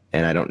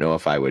 And I don't know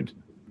if I would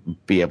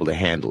be able to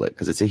handle it,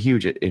 because it's a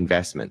huge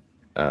investment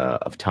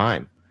of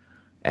time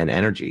and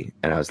energy.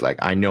 And I was like,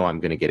 I know I'm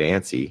going to get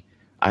antsy.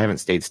 I haven't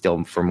stayed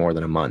still for more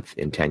than a month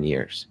in 10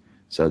 years.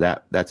 So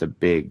that's a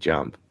big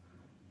jump.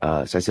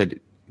 So I said,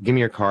 give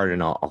me your card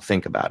and I'll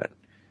think about it.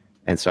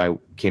 And so I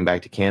came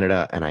back to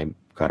Canada, and I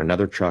got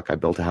another truck. I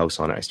built a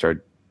house on it. I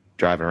started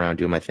driving around,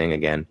 doing my thing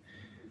again,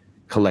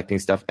 collecting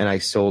stuff. And I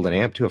sold an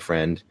amp to a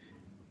friend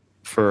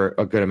for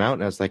a good amount.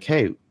 And I was like,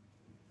 hey,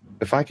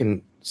 if I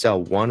can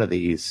sell one of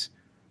these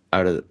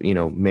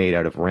made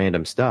out of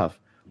random stuff,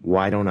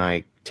 why don't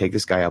I take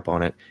this guy up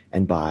on it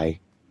and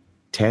buy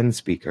 10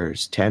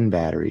 speakers, 10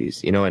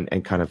 batteries,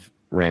 and kind of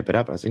ramp it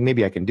up. I was like,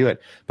 maybe I can do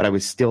it. But I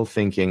was still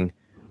thinking,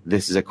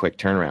 this is a quick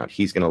turnaround.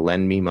 He's going to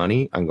lend me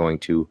money. I'm going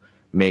to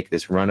make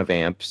this run of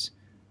amps,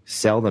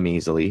 sell them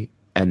easily,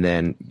 and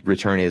then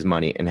return his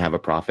money and have a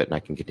profit, and I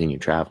can continue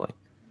traveling,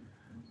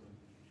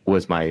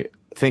 was my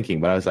thinking.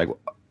 But I was like,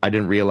 I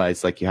didn't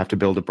realize, like, you have to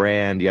build a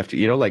brand. You have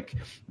to, like,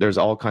 there's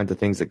all kinds of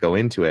things that go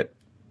into it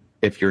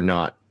if you're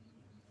not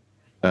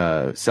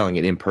selling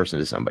it in person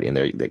to somebody, and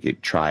they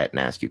could try it and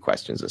ask you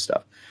questions and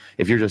stuff.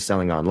 If you're just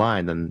selling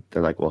online, then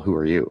they're like, well, who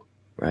are you?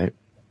 Right.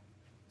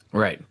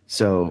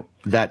 So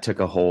that took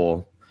a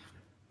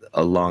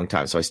long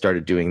time. So I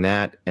started doing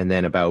that. And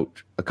then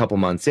about a couple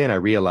months in, I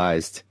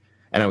realized,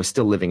 and I was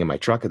still living in my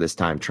truck at this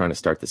time, trying to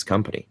start this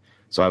company.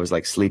 So I was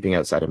like sleeping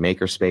outside of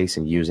Makerspace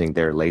and using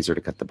their laser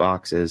to cut the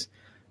boxes,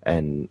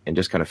 and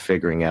just kind of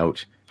figuring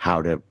out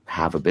how to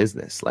have a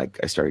business. Like,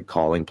 I started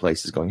calling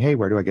places going, hey,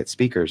 where do I get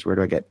speakers? Where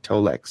do I get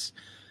Tolex?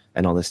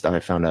 And all this stuff. I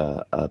found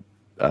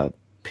a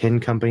pin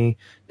company.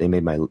 They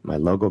made my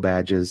logo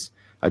badges.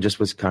 I just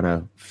was kind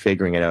of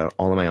figuring it out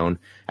all on my own.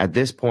 At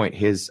this point,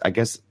 his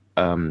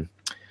girlfriend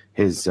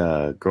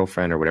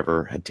or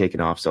whatever had taken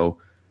off. So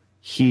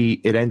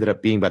it ended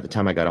up being, by the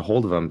time I got a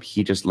hold of him,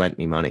 he just lent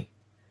me money.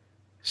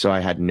 So I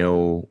had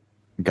no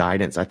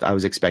guidance. I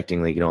was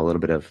expecting, like, a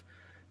little bit of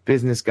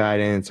business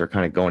guidance, or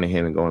kind of going to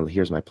him and going,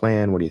 here's my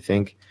plan. What do you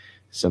think?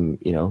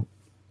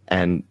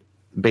 And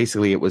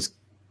basically it was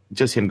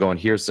just him going,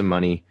 here's some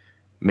money,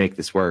 make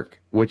this work,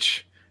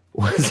 which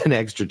was an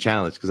extra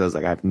challenge, because I was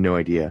like, I have no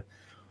idea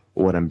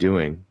what I'm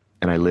doing,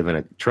 and I live in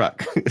a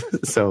truck.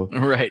 So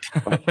right.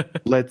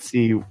 let's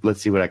see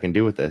what I can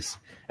do with this.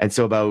 And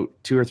so about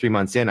 2 or 3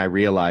 months in, I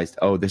realized,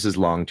 oh, this is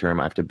long-term.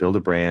 I have to build a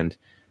brand,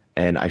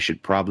 and I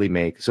should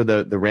probably so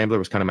the Rambler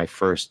was kind of my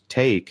first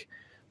take,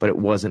 but it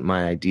wasn't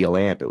my ideal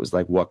amp. It was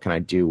like, what can I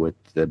do with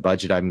the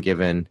budget I'm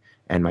given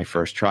and my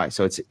first try?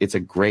 So it's a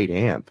great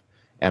amp,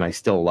 and I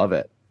still love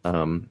it.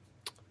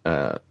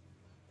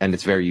 and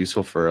it's very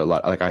useful for a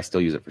lot. Like I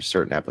still use it for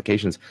certain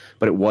applications,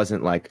 but it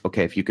wasn't like,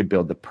 okay, if you could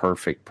build the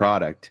perfect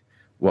product,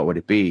 what would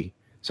it be?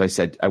 So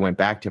I went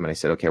back to him and I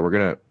said, okay, we're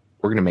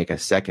gonna make a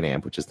second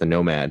amp, which is the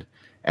Nomad,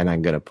 and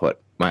I'm gonna put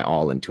my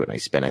all into it. And I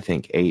spent, I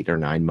think, 8 or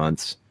 9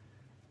 months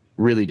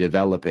really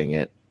developing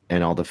it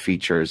and all the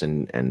features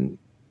and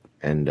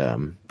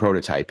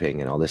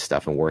prototyping and all this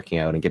stuff and working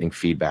out and getting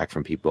feedback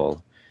from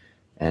people,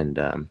 and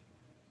it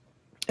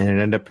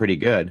ended up pretty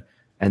good.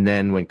 And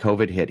then when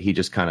COVID hit, he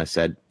just kind of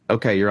said,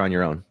 okay, you're on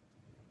your own.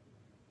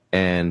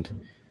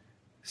 And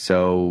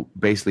so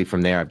basically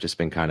from there, I've just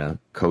been kind of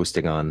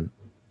coasting on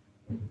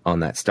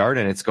that start,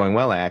 and it's going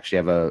well. I actually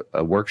have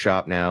a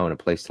workshop now and a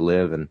place to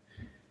live,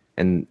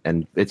 and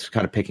it's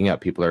kind of picking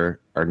up. People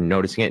are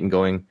noticing it and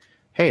going,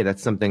 hey,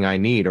 that's something I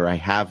need or I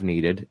have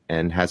needed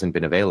and hasn't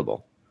been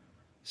available.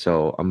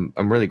 So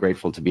I'm really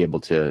grateful to be able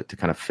to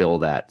kind of fill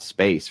that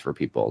space for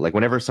people. Like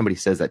whenever somebody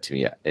says that to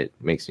me, it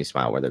makes me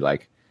smile, where they're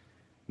like,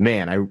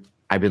 man,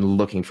 I've been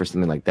looking for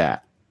something like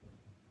that.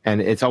 And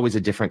it's always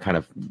a different kind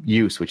of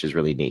use, which is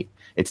really neat.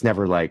 It's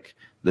never like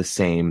the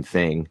same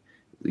thing.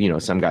 You know,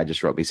 some guy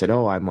just wrote me, said,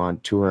 oh, I'm on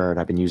tour and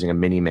I've been using a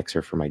mini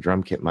mixer for my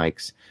drum kit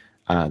mics.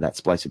 That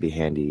splice would be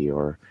handy,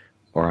 or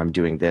I'm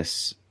doing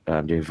this,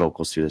 I'm doing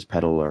vocals through this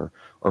pedal or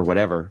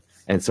whatever.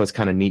 And so it's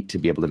kind of neat to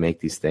be able to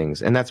make these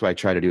things. And that's what I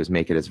try to do, is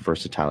make it as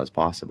versatile as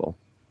possible.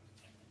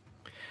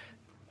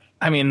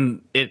 I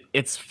mean,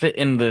 it's fit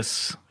in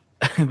this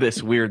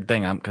this weird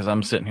thing, because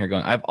I'm sitting here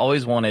going, I've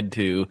always wanted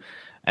to,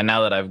 and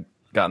now that I've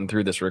gotten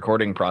through this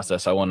recording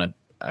process, I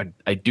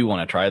do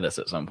want to try this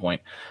at some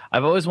point.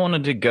 I've always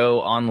wanted to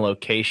go on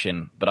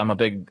location, but I'm a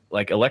big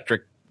like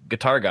electric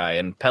guitar guy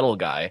and pedal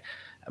guy,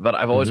 but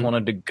I've always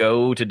wanted to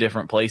go to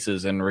different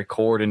places and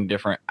record in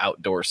different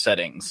outdoor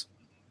settings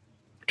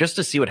just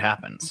to see what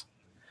happens.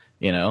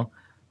 You know,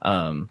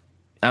 I'm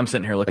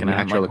sitting here looking like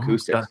at natural like,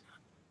 acoustics.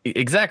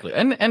 Exactly.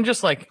 And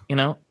just like, you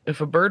know,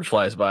 if a bird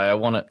flies by, I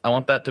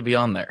want that to be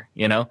on there,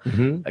 you know,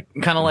 like,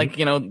 kind of like,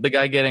 you know, the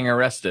guy getting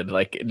arrested,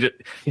 like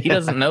he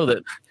doesn't know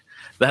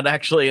that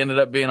actually ended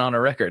up being on a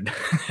record.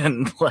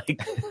 And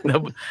like,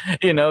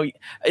 you know,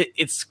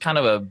 it's kind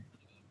of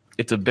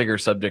it's a bigger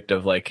subject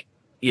of like,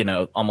 you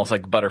know, almost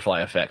like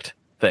butterfly effect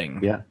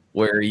thing. Yeah.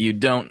 Where you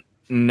don't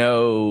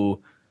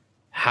know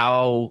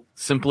how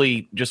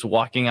simply just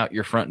walking out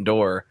your front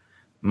door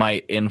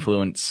might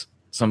influence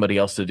somebody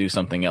else to do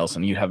something else,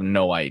 and you have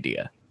no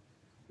idea.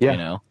 Yeah. You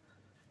know?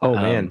 Oh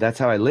man, that's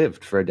how I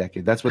lived for a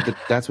decade. That's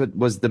what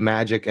was the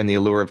magic and the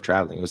allure of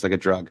traveling. It was like a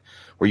drug,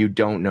 where you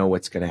don't know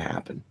what's going to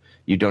happen.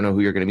 You don't know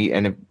who you're going to meet.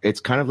 And it's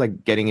kind of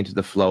like getting into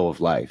the flow of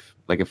life.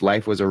 Like if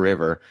life was a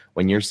river,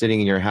 when you're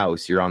sitting in your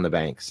house, you're on the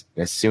banks.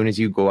 And as soon as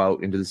you go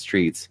out into the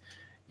streets,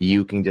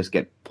 you can just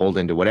get pulled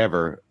into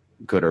whatever,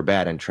 good or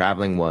bad. And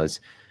traveling was,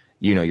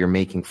 you know, you're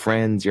making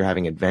friends, you're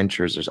having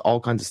adventures. There's all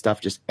kinds of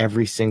stuff just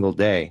every single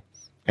day.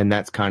 And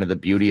that's kind of the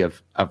beauty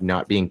of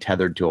not being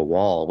tethered to a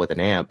wall with an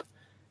amp,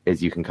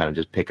 is you can kind of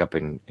just pick up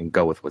and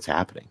go with what's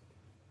happening.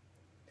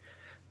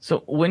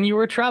 So when you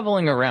were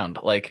traveling around,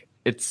 like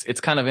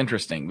it's kind of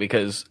interesting,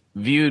 because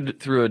viewed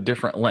through a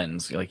different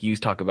lens, like you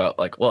talk about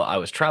like, well, I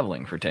was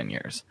traveling for 10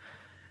 years.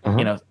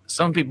 You know,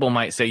 some people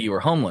might say you were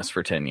homeless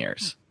for 10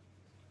 years,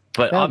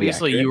 but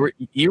obviously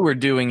you were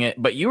doing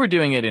it, but you were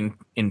doing it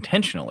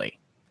intentionally.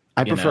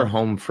 I prefer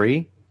home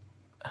free.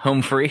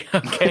 Home free.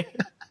 Okay.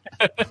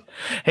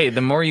 Hey,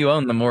 the more you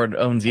own, the more it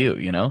owns you,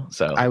 you know?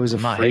 So I was a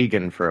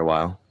freegan for a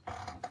while.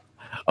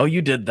 Oh,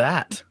 you did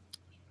that?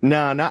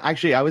 No, not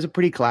actually. I was a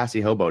pretty classy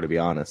hobo, to be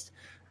honest,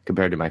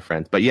 compared to my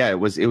friends. But yeah, it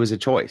was a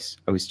choice.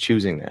 I was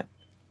choosing that.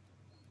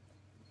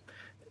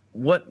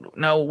 What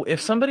now? If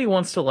somebody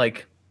wants to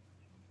like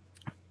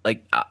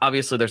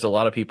obviously, there's a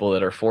lot of people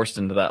that are forced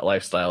into that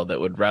lifestyle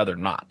that would rather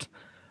not.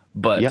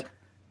 But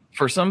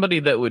for somebody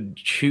that would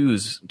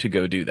choose to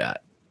go do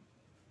that,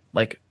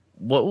 like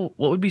what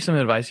would be some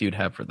advice you'd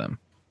have for them?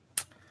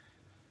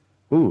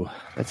 Ooh,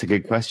 that's a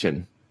good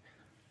question.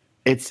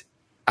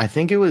 I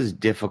think it was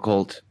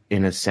difficult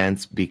in a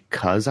sense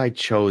because I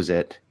chose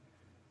it,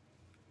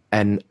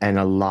 and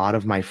a lot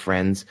of my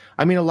friends,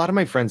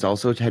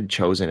 also had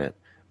chosen it,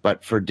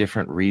 but for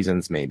different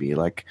reasons. Maybe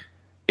like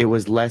it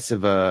was less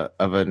of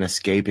an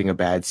escaping a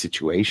bad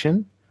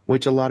situation,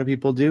 which a lot of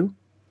people do,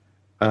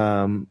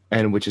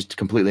 and which is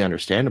completely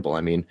understandable.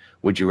 I mean,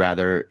 would you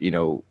rather, you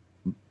know,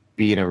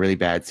 be in a really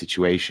bad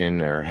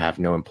situation or have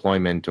no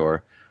employment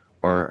or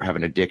have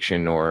an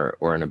addiction or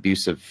an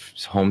abusive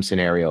home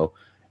scenario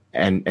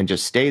and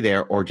just stay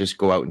there, or just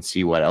go out and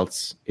see what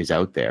else is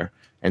out there?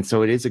 And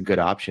so it is a good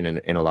option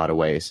in a lot of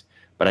ways.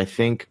 But I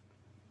think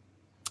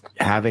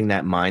having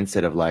that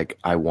mindset of like,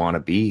 I want to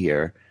be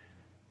here,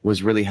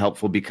 was really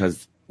helpful,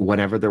 because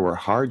whenever there were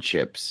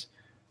hardships,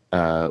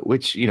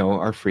 which, you know,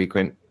 are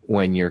frequent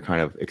when you're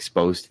kind of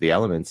exposed to the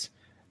elements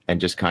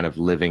and just kind of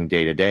living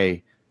day to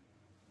day,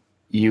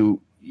 you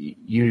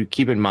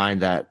keep in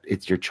mind that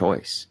it's your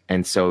choice.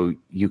 And so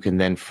you can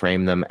then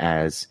frame them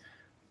as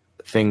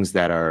things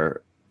that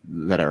are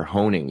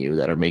honing you,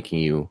 that are making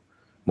you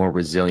more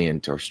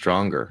resilient or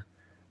stronger.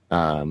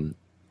 And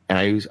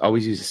And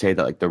always used to say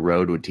that like the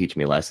road would teach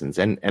me lessons.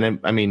 And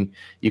I mean,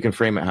 you can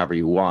frame it however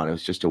you want. It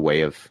was just a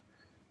way of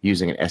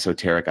using an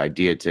esoteric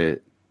idea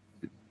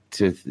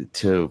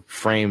to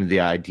frame the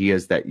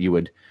ideas that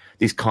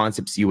these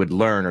concepts you would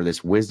learn, or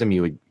this wisdom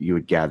you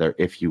would gather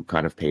if you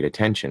kind of paid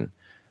attention.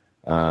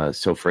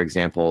 So for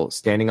example,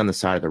 standing on the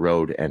side of the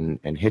road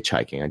and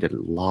hitchhiking. I did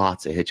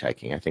lots of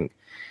hitchhiking. I think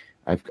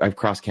I've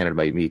crossed Canada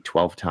maybe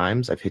 12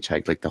 times. I've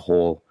hitchhiked like the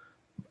whole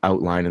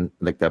outline and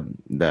like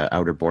the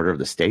outer border of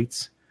the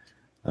States.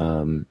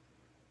 And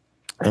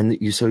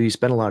you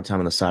spend a lot of time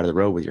on the side of the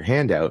road with your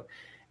hand out,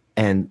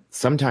 and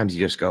sometimes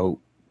you just go,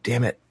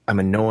 damn it, I'm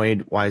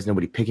annoyed. Why is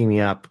nobody picking me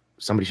up?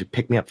 Somebody should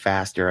pick me up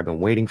faster. I've been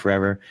waiting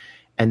forever.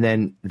 And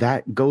then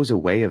that goes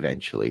away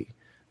eventually.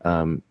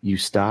 You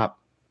stop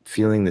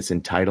feeling this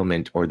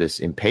entitlement or this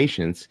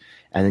impatience,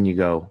 and then you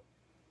go,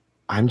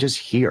 I'm just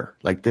here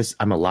like this.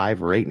 I'm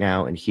alive right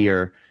now and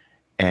here,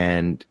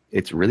 and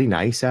it's really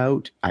nice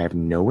out. I have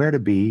nowhere to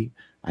be.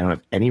 I don't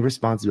have any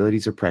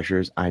responsibilities or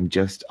pressures. I'm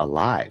just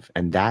alive.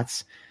 And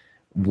that's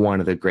one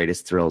of the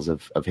greatest thrills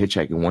of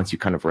hitchhiking. Once you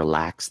kind of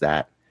relax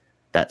that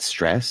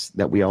stress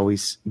that we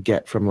always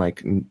get from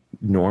like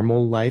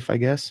normal life, I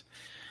guess,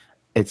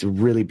 it's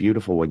really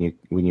beautiful when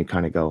you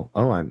kind of go,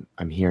 oh,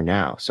 I'm here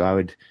now. So I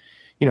would,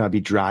 I'd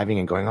be driving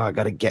and going, oh, I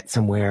got to get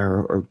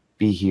somewhere or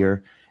be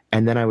here.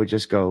 And then I would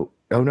just go,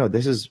 oh no,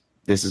 this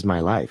is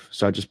my life.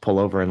 So I'd just pull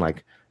over and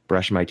like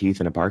brush my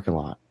teeth in a parking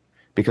lot,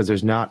 because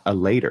there's not a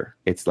later.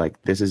 It's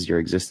like, this is your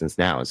existence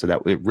now. And so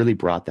that it really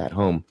brought that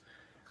home.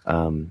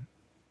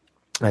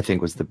 I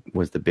think was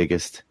the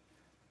biggest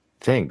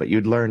thing. But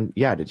you'd learn,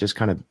 to just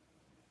kind of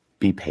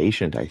be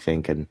patient, I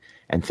think, and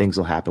things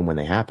will happen when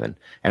they happen.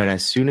 And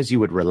as soon as you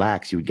would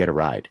relax, you would get a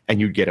ride, and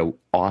you'd get an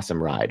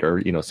awesome ride,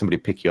 or somebody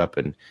pick you up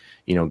and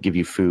give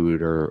you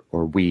food or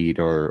weed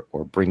or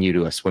bring you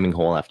to a swimming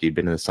hole after you'd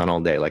been in the sun all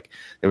day. Like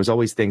there was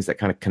always things that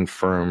kind of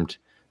confirmed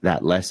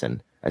that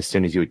lesson as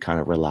soon as you would kind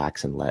of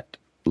relax and let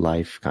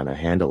life kind of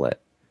handle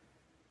it.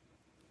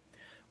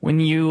 When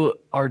you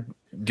are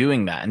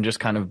doing that and just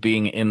kind of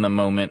being in the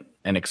moment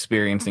and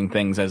experiencing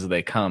things as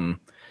they come,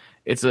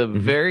 it's a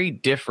very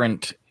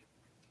different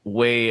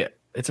way.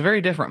 It's a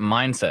very different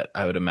mindset,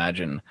 I would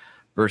imagine,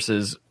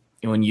 versus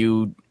when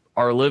you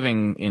are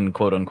living in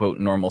quote unquote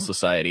normal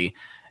society,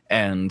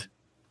 and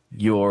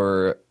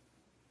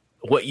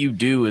what you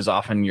do is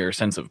often your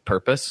sense of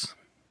purpose.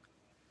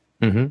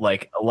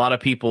 Like a lot of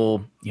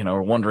people,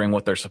 are wondering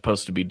what they're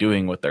supposed to be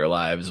doing with their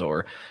lives,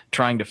 or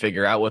trying to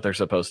figure out what they're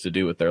supposed to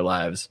do with their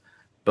lives.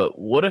 But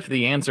what if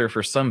the answer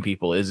for some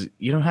people is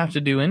you don't have to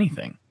do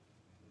anything?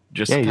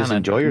 Just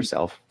enjoy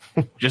yourself.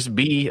 Just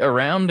be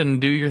around and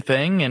do your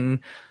thing. And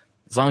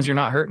as long as you're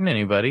not hurting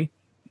anybody,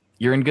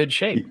 you're in good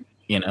shape,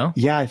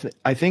 Yeah.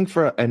 I think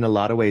in a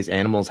lot of ways,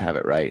 animals have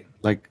it right.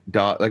 Like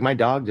my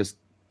dog just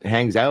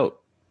hangs out,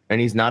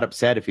 and he's not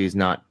upset if he's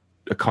not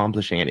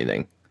accomplishing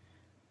anything.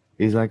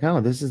 He's like, oh,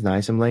 this is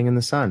nice. I'm laying in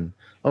the sun.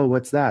 Oh,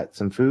 what's that?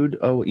 Some food?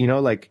 Oh,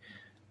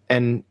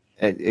 and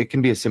it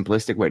can be a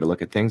simplistic way to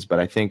look at things, but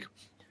I think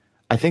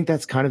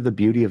that's kind of the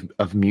beauty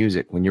of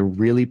music. When you're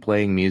really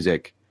playing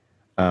music,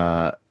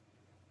 when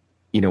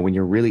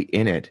you're really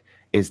in it,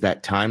 is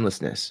that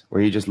timelessness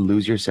where you just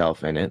lose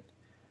yourself in it,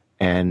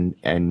 and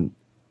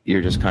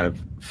you're just kind of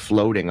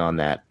floating on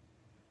that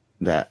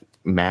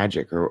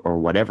magic or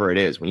whatever it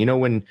is. When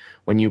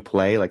you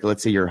play, like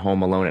let's say you're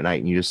home alone at night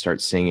and you just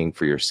start singing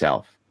for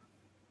yourself.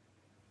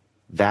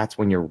 That's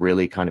when you're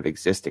really kind of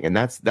existing. And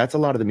that's a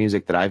lot of the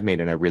music that I've made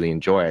and I really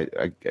enjoy.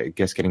 I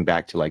guess getting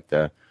back to like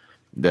the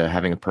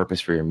having a purpose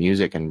for your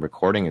music and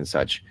recording and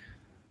such.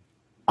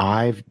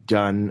 I've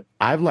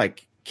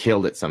like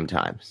killed it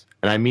sometimes.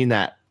 And I mean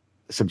that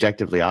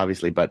subjectively,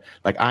 obviously, but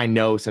like I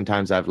know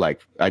sometimes I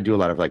do a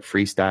lot of like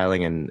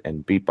freestyling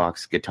and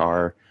beatbox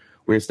guitar,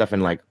 weird stuff,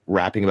 and like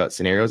rapping about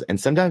scenarios. And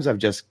sometimes I've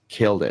just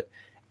killed it.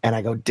 And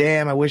I go,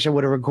 damn, I wish I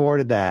would have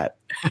recorded that.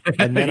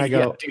 And then I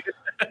go,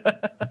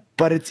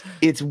 but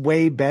it's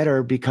way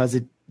better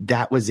because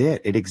that was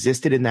it. It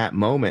existed in that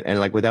moment. And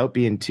like, without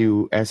being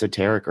too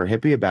esoteric or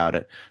hippie about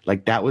it,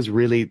 like there was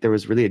really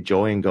a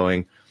joy in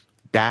going,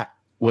 that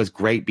was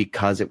great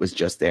because it was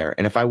just there.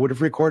 And if I would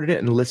have recorded it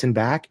and listened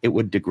back, it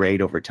would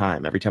degrade over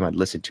time. Every time I'd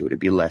listen to it, it'd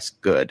be less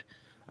good,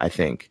 I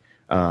think.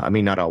 I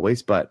mean, not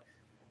always, but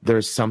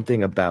there's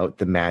something about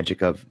the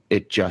magic of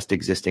it just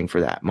existing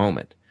for that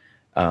moment.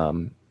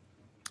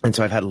 And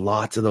so I've had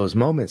lots of those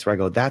moments where I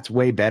go, that's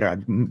way better.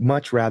 I'd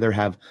much rather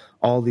have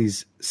all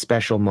these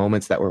special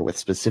moments that were with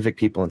specific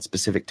people in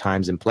specific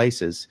times and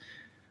places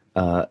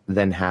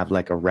than have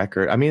like a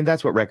record. I mean,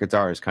 that's what records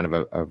are, is kind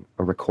of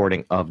a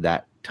recording of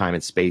that time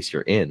and space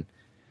you're in.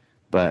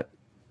 But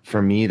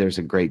for me, there's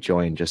a great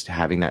joy in just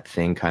having that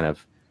thing kind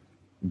of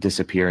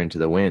disappear into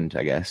the wind,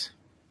 I guess.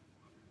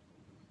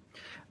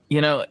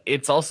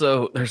 It's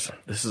also, this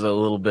is a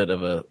little bit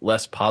of a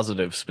less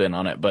positive spin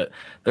on it, but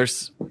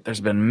there's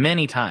been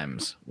many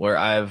times where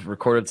I've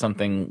recorded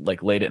something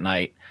like late at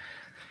night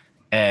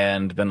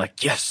and been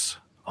like, yes,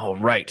 Oh,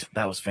 right.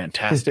 That was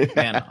fantastic,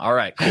 man. All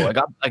right, cool.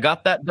 I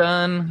got that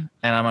done,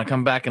 and I'm gonna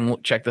come back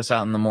and check this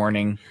out in the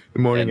morning. The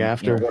morning And,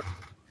 after.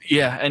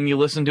 Yeah, and you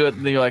listen to it,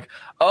 and you're like,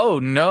 "Oh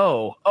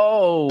no!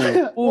 Oh,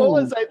 what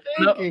was I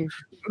no, thinking?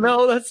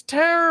 no, that's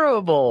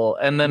terrible."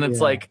 And then it's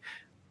Yeah. like,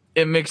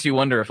 it makes you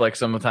wonder if, like,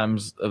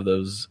 sometimes of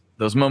those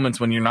moments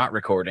when you're not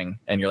recording,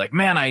 and you're like,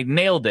 "Man, I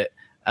nailed it."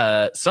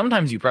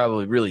 Sometimes you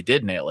probably really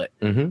did nail it,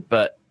 Mm-hmm.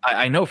 but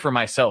I know for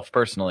myself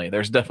personally,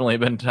 there's definitely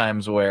been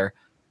times where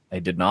I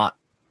did not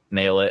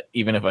nail it,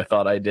 even if I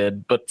thought I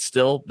did. But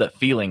still, that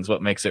feeling's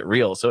what makes it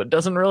real, so it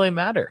doesn't really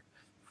matter.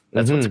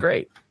 That's what's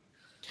great.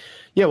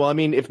 Yeah, well, I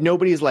mean, if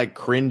nobody's like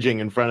cringing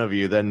in front of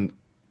you, then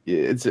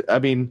it's, I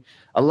mean,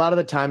 a lot of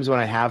the times when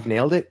I have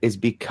nailed it is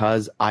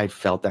because I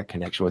felt that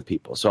connection with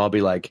people. So I'll be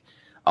like,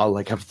 I'll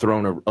like have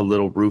thrown a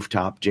little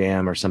rooftop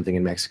jam or something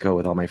in Mexico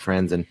with all my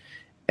friends, and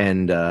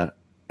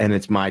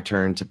it's my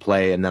turn to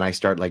play, and then I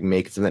start like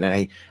making something,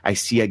 and I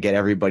see I get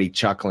everybody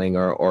chuckling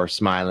or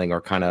smiling or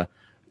kind of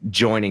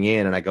joining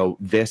in, and I go,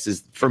 this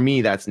is, for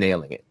me, that's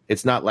nailing it.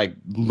 It's not like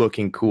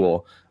looking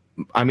cool.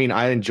 I mean,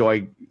 I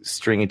enjoy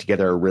stringing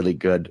together a really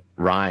good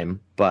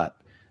rhyme, but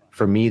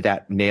for me,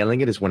 that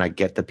nailing it is when I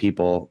get the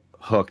people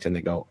hooked and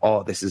they go,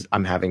 oh, this is,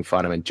 I'm having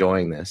fun, I'm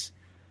enjoying this.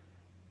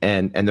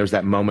 And there's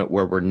that moment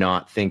where we're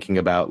not thinking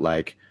about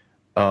like,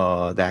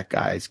 oh, that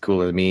guy's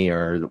cooler than me,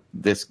 or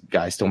this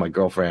guy stole my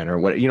girlfriend, or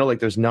what, you know, like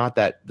there's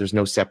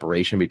no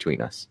separation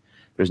between us.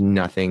 There's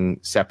nothing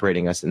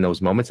separating us in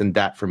those moments. And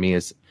that for me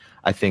is,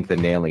 I think, the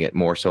nailing it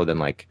more so than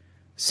like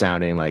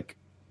sounding like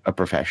a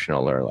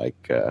professional or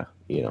like,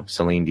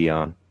 Celine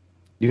Dion.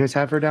 You guys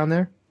have her down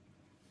there?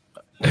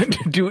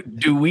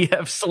 Do we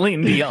have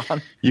Celine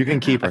Dion? You can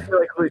keep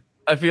her.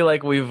 I feel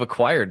like we've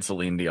acquired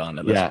Celine Dion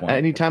at this point.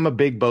 Anytime a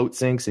big boat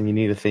sinks and you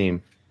need a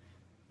theme,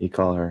 you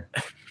call her.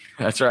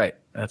 That's right.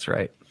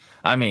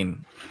 I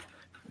mean,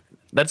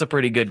 that's a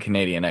pretty good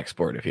Canadian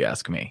export, if you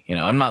ask me. You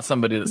know, I'm not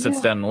somebody that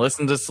sits down and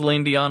listens to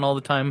Celine Dion all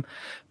the time,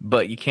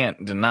 but you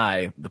can't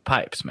deny the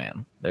pipes,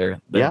 man. They're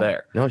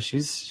there. No,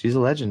 she's a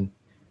legend.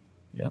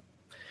 Yeah.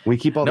 We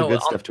keep all the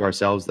good stuff to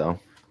ourselves, though.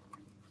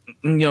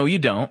 No, you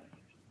don't.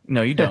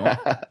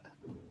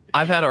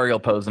 I've had Ariel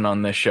Posen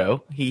on this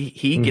show.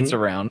 He gets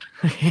around.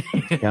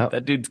 Yep.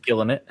 That dude's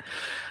killing it.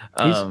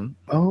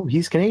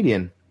 He's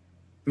Canadian.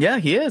 Yeah,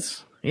 he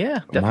is. Yeah,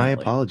 definitely. My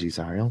apologies,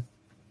 Ariel.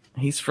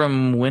 He's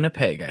from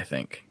Winnipeg, I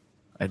think.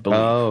 I believe.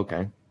 Oh,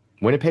 okay.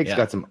 Winnipeg's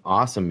got some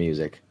awesome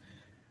music.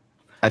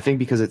 I think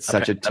because it's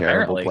such a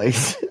terrible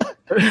place.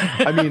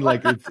 I mean,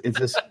 like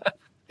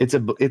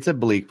it's a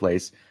bleak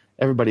place.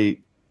 Everybody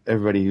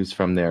who's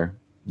from there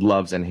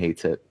loves and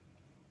hates it.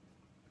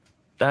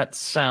 That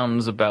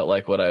sounds about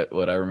like what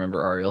I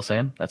remember Ariel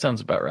saying. That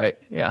sounds about right.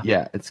 Yeah.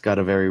 Yeah, it's got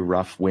a very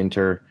rough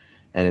winter,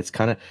 and it's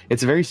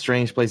a very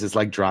strange place. It's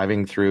like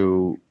driving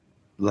through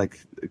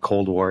like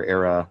Cold War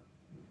era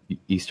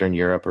Eastern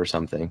Europe or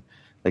something.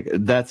 Like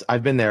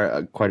I've been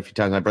there quite a few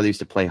times. My brother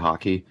used to play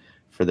hockey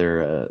for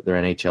their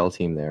NHL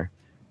team there,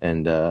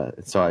 and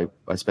so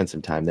I spent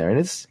some time there, and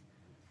it's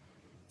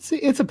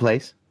a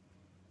place.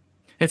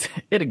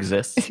 It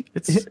exists.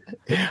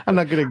 I'm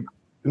not gonna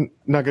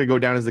go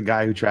down as the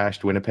guy who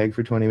trashed Winnipeg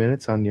for 20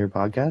 minutes on your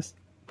podcast,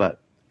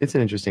 but it's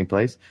an interesting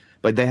place.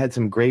 But they had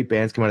some great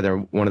bands come out of there.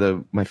 One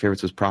of my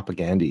favorites was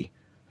Propagandhi,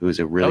 who is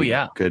a really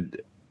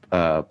good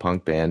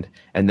punk band.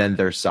 And then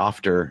their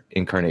softer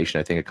incarnation,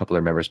 I think a couple of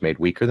their members made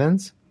Weaker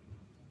Thans.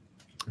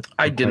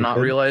 I did not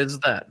realize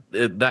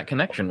that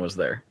connection was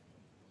there.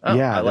 Oh,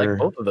 yeah, I like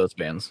both of those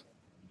bands.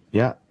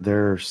 Yeah,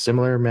 they're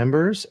similar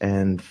members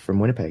and from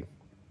Winnipeg.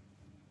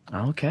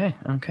 Okay.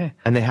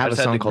 And they have a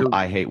song called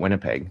 "I Hate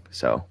Winnipeg."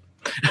 So,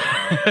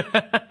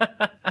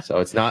 so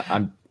it's not.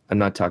 I'm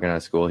not talking out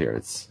of school here.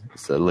 It's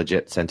a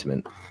legit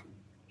sentiment.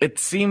 It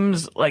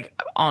seems like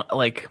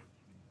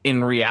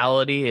in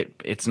reality,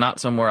 it's not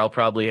somewhere I'll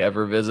probably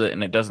ever visit,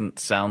 and it doesn't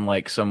sound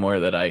like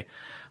somewhere that I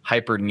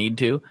hyper need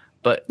to.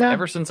 But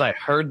ever since I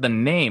heard the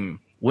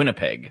name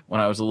Winnipeg when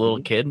I was a little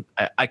kid,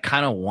 I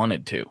kind of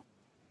wanted to,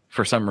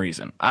 for some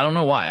reason. I don't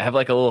know why. I have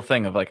like a little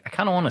thing of like I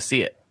kind of want to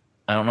see it.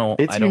 I don't know.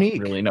 It's unique.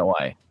 Don't really know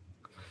why.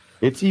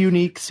 It's a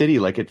unique city.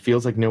 Like it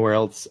feels like nowhere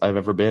else I've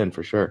ever been,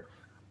 for sure.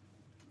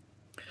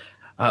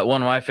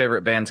 One of my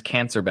favorite bands,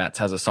 Cancer Bats,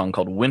 has a song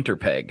called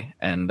Winterpeg,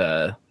 and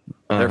they're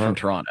from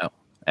Toronto,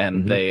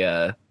 and they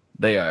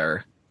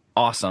are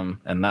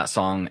awesome. And that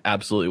song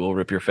absolutely will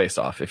rip your face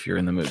off if you're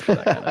in the mood for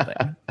that kind of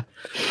thing.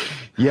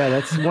 Yeah,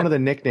 that's one of the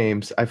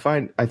nicknames. I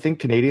think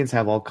Canadians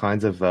have all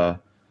kinds of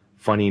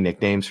funny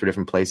nicknames for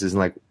different places, and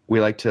like we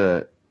like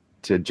to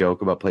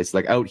joke about places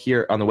like out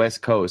here on the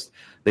West Coast,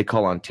 they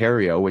call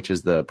Ontario, which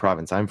is the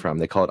province I'm from,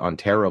 they call it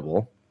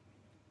Ontarable.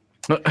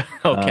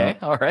 Okay,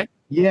 all right.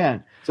 Yeah.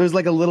 So there's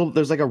like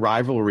a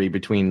rivalry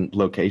between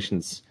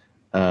locations.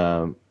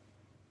 There's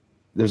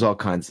a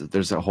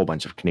whole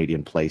bunch of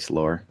Canadian place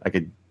lore.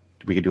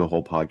 We could do a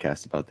whole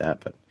podcast about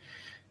that, but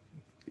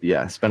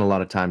yeah, spend a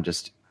lot of time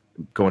just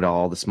going to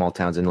all the small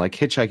towns and like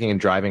hitchhiking and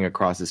driving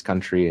across this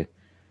country.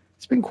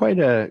 It's been quite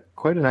a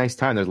nice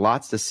time. There's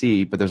lots to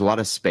see, but there's a lot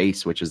of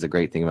space, which is the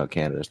great thing about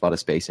Canada. There's a lot of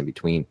space in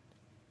between.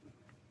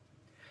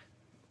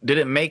 did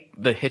it make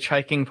the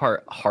hitchhiking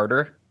part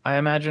harder, I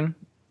imagine?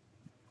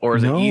 Or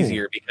is it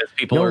easier because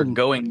people are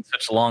going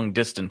such long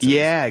distances?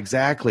 Yeah,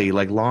 exactly.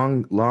 Like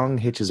long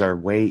hitches are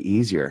way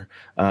easier.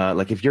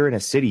 Like if you're in a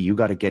city, you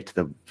got to get to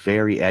the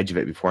very edge of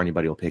it before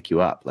anybody will pick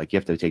you up. Like you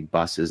have to take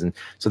buses. And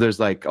so there's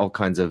like all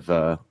kinds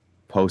of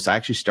posts. I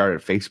actually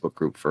started a Facebook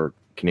group for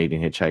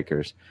Canadian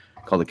hitchhikers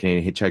called the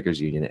Canadian Hitchhikers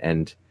Union.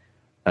 And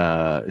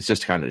it's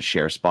just kind of to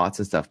share spots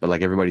and stuff. But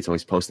like everybody's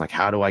always posting like,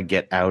 how do I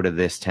get out of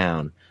this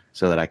town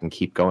so that I can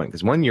keep going?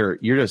 Because when you're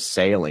just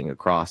sailing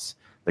across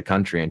the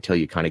country until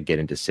you kind of get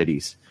into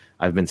cities.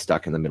 I've been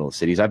stuck in the middle of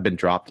cities. I've been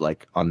dropped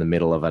like on the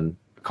middle of a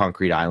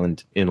concrete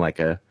island in like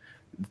a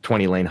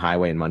 20-lane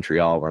highway in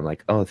Montreal where I'm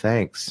like, oh,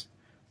 thanks.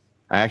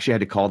 I actually had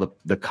to call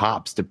the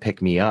cops to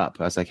pick me up.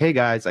 I was like, hey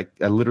guys, I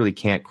literally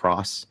can't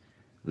cross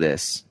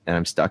this and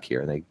I'm stuck here.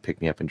 And they picked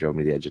me up and drove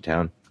me to the edge of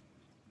town.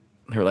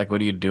 They were like,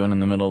 what are you doing in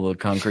the middle of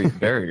the concrete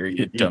barrier,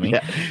 you dummy?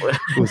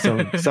 Well,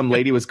 some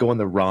lady was going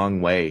the wrong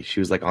way. She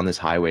was like on this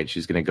highway and she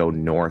was going to go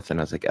north. And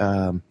I was like,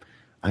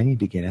 I need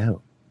to get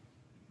out.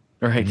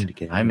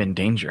 Right. I'm in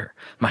danger.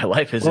 My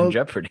life is in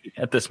jeopardy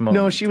at this moment.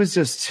 No, she was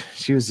just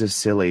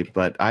silly,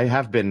 but I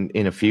have been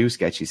in a few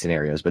sketchy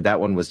scenarios, but that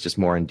one was just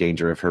more in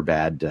danger of her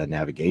bad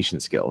navigation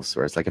skills.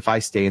 Where it's like, if I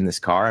stay in this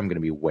car, I'm going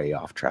to be way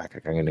off track.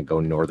 Like I'm going to go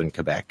northern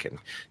Quebec and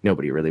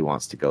nobody really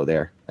wants to go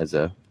there as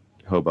a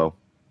hobo.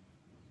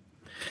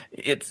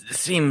 It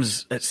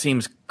seems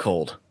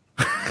cold.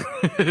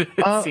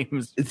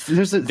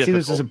 There's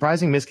a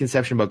surprising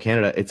misconception about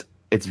Canada.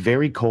 It's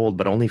very cold,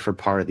 but only for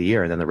part of the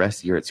year. And then the rest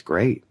of the year, it's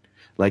great.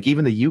 Like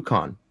even the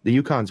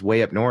Yukon's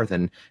way up north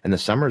and the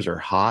summers are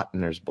hot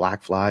and there's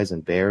black flies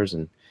and bears.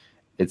 And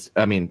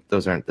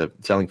those aren't the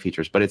selling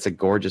features, but it's a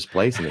gorgeous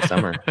place in the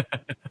summer.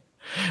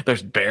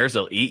 There's bears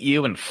that'll eat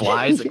you and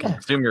flies that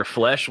consume your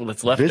flesh when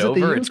it's left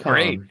over. It's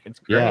great. It's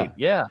great.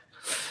 Yeah.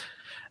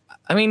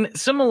 I mean,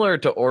 similar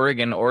to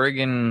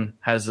Oregon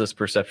has this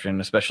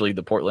perception, especially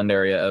the Portland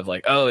area, of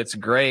like, oh, it's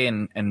gray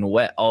and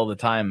wet all the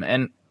time.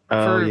 And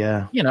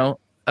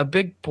a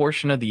big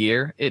portion of the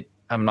year,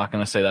 I'm not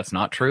going to say that's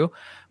not true,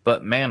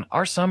 but man,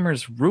 our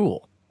summers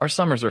rule. Our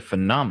summers are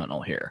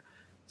phenomenal here.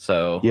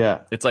 So yeah,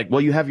 it's like, well,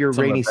 you have your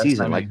rainy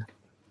season. Like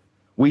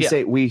we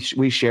say, we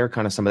share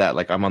kind of some of that.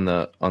 Like I'm on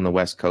the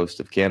west coast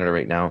of Canada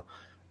right now,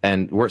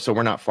 and we're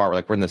not far.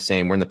 We're in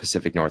the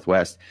Pacific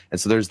Northwest, and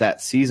so there's that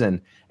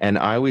season. And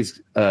I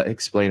always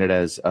explain it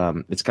as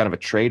it's kind of a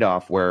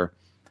trade-off where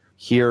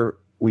here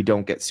we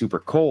don't get super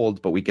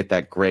cold, but we get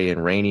that gray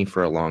and rainy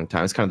for a long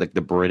time. It's kind of like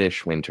the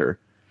British winter,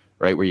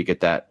 right? Where you get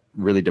that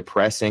really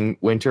depressing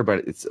winter, but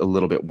it's a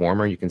little bit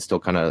warmer. You can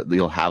still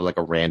you'll have like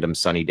a random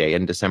sunny day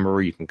in December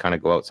where you can kind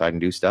of go outside and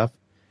do stuff.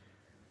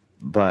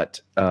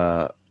 But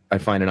I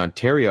find in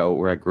Ontario,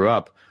 where I grew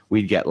up,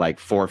 we'd get like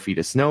 4 feet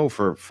of snow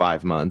for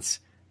 5 months,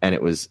 and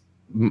it was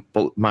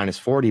minus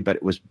 40, but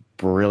it was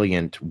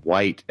brilliant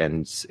white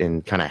and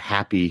kind of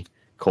happy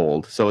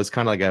cold. So it's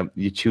kind of like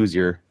you choose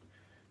your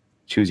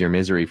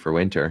misery for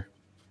winter.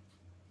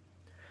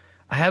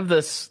 I have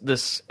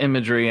this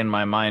imagery in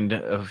my mind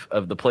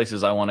of the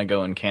places I want to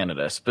go in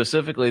Canada.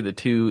 Specifically, the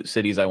two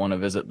cities I want to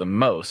visit the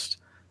most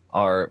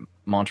are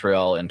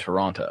Montreal and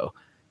Toronto.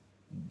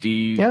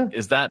 Are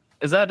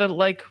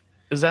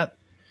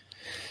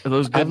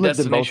those good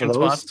destination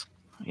spots?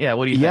 Yeah,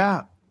 what do you think?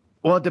 Yeah.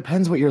 Well, it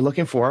depends what you're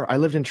looking for. I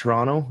lived in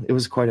Toronto. It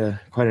was quite an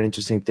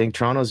interesting thing.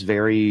 Toronto's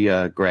very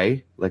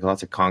gray, like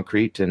lots of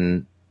concrete,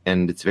 and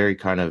it's very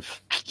kind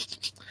of,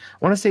 I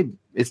want to say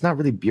it's not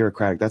really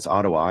bureaucratic. That's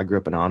Ottawa. I grew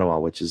up in Ottawa,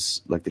 which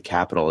is like the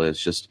capital.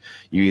 It's just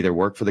you either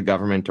work for the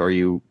government or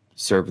you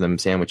serve them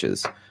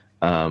sandwiches.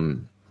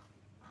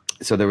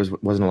 So there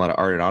wasn't a lot of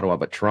art in Ottawa,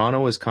 but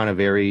Toronto is kind of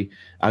very,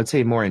 I would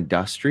say more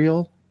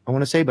industrial, I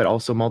want to say, but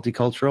also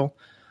multicultural.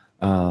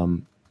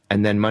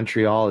 And then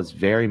Montreal is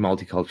very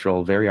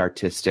multicultural, very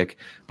artistic,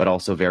 but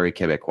also very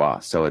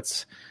Quebecois. So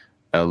it's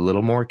a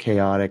little more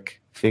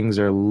chaotic. Things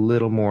are a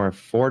little more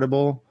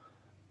affordable.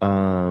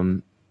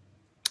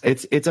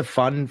 It's a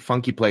fun,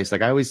 funky place.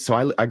 Like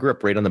I grew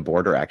up right on the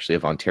border actually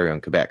of Ontario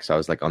and Quebec. So I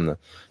was like on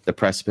the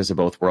precipice of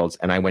both worlds,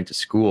 and I went to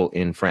school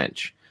in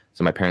French.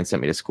 So my parents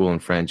sent me to school in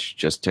French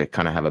just to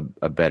kind of have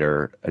a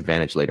better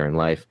advantage later in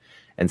life.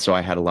 And so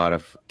I had a lot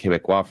of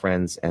Quebecois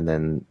friends and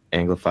then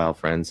Anglophile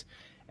friends.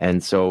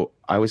 And so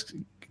I always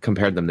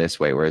compared them this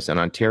way, whereas in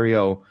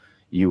Ontario,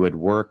 you would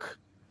work,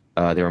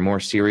 they were more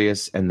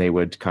serious, and they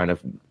would kind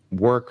of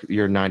work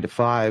your 9 to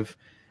 5,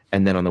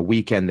 and then on the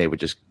weekend they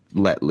would just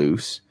let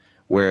loose.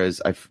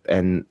 Whereas I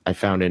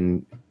found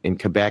in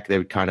Quebec, they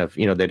would kind of,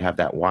 they'd have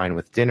that wine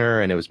with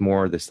dinner, and it was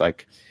more this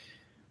like,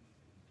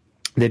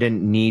 they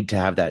didn't need to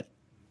have that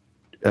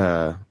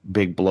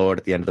big blowout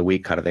at the end of the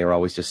week. Kind of, they were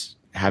always just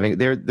having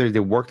they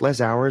worked less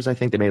hours. I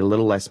think they made a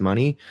little less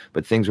money,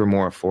 but things were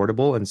more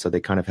affordable, and so they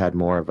kind of had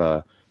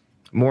more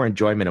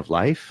enjoyment of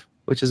life,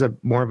 which is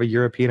more of a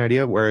European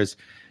idea. Whereas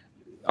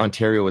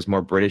Ontario was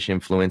more British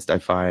influenced, I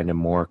find, and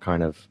more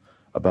kind of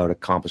about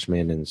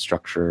accomplishment and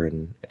structure.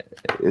 And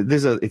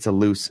it's a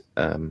loose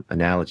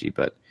analogy,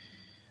 but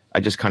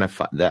I just kind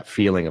of that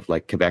feeling of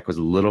like Quebec was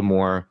a little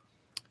more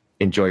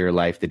enjoy your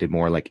life. They did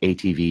more like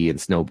ATV and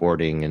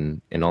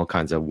snowboarding and all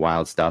kinds of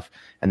wild stuff.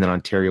 And then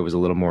Ontario was a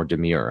little more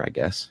demure, I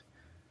guess.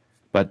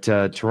 But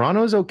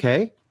Toronto's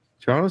okay.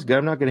 Toronto's good.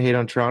 I'm not going to hate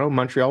on Toronto.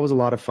 Montreal was a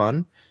lot of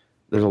fun.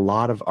 There's a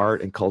lot of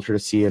art and culture to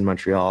see in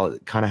Montreal.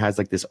 It kind of has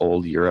like this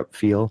old Europe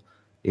feel,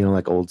 you know,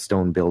 like old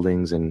stone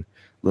buildings and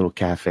little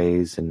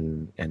cafes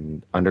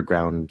and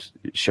underground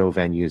show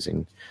venues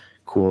and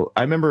cool.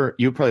 I remember,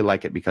 you'd probably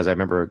like it because I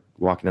remember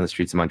walking down the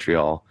streets of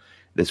Montreal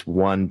this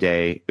one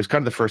day. It was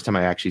kind of the first time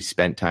I actually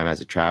spent time as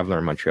a traveler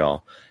in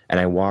Montreal. And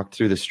I walked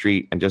through the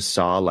street and just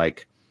saw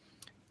like,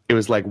 it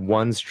was like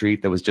one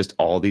street that was just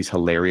all these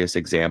hilarious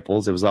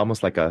examples. It was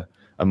almost like a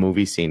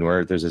movie scene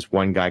where there's this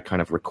one guy kind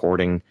of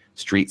recording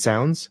street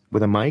sounds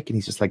with a mic, and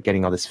he's just like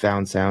getting all this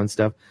found sound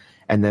stuff.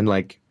 And then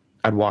like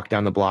I'd walk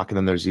down the block, and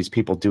then there's these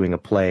people doing a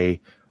play,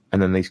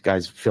 and then these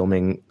guys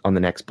filming on the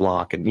next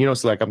block. And, you know,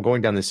 so like I'm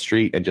going down the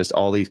street and just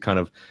all these kind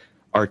of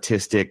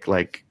artistic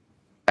like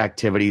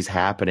activities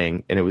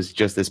happening. And it was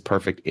just this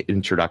perfect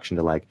introduction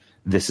to like,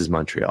 this is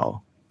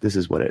Montreal. This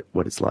is what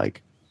it's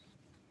like.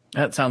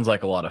 That sounds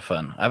like a lot of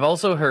fun. I've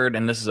also heard,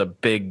 and this is a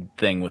big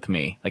thing with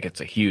me, like it's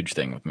a huge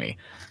thing with me,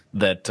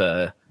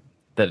 that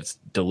it's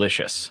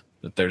delicious.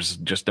 That there's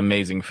just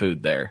amazing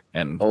food there,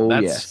 and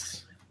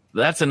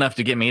that's enough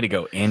to get me to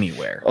go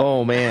anywhere.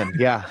 Oh man,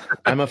 yeah.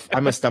 I'm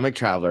a stomach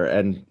traveler,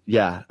 and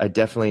yeah,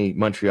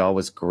 Montreal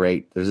was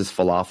great. There's this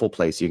falafel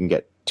place you can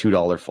get $2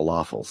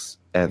 falafels,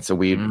 and so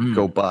we'd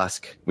go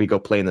busk, we go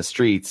play in the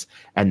streets,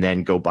 and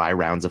then go buy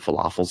rounds of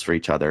falafels for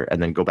each other,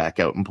 and then go back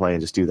out and play and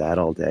just do that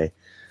all day.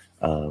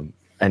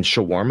 And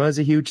shawarma is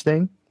a huge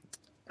thing.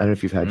 I don't know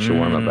if you've had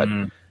shawarma,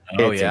 but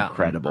it's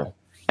incredible.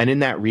 And in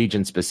that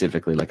region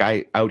specifically, like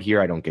out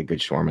here, I don't get good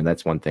shawarma.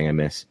 That's one thing I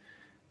miss.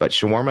 But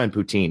shawarma and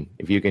poutine,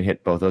 if you can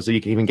hit both those, so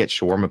you can even get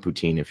shawarma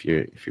poutine if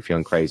you're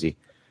feeling crazy.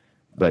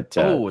 But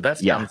that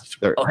sounds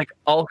like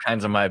all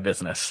kinds of my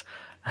business.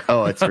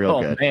 Oh, it's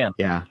real good. Man.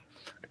 Yeah,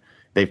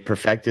 they've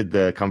perfected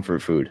the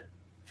comfort food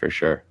for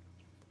sure.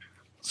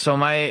 So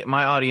my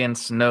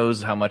audience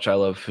knows how much I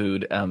love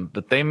food,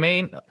 but they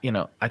may, you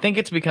know, I think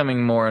it's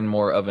becoming more and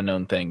more of a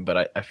known thing,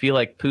 but I feel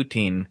like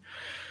poutine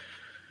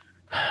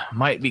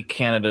might be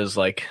Canada's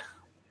like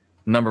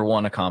number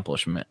one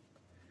accomplishment.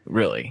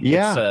 Really.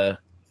 Yeah.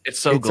 It's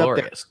so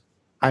glorious.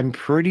 I'm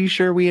pretty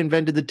sure we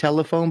invented the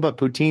telephone, but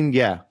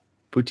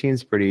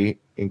poutine's pretty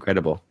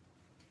incredible.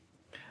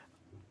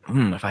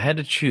 If I had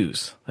to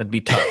choose, that'd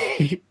be tough.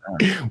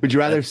 Would you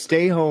rather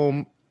stay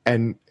home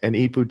and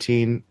eat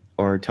poutine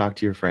or talk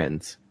to your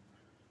friends?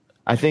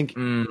 I think,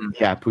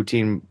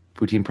 poutine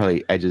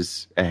probably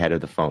edges ahead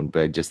of the phone,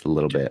 but just a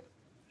little bit.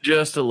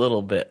 Just a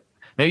little bit.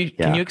 Maybe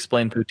can you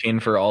explain poutine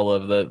for all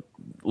of the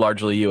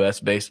largely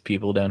U.S.-based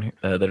people down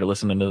here that are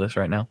listening to this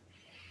right now?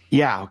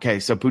 Yeah, okay.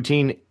 So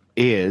poutine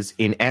is,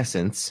 in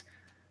essence,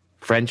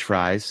 French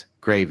fries,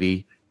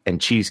 gravy,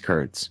 and cheese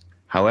curds.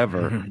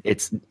 However,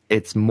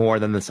 it's more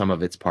than the sum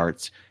of its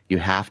parts. You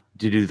have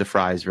to do the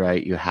fries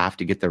right. You have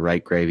to get the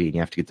right gravy, and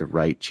you have to get the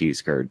right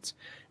cheese curds.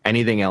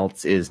 Anything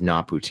else is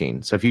not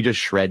poutine. So if you just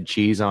shred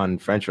cheese on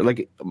French,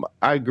 like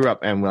I grew up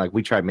and like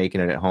we tried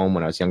making it at home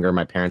when I was younger.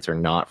 My parents are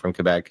not from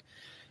Quebec,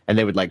 and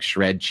they would like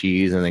shred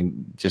cheese and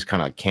then just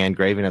kind of like canned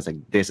gravy. And I was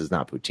like, this is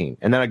not poutine.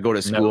 And then I'd go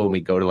to school and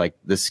we'd go to like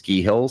the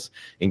ski hills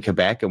in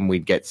Quebec, and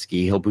we'd get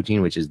ski hill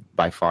poutine, which is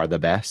by far the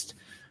best.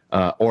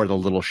 Or the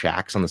little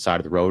shacks on the side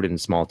of the road in a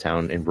small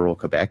town in rural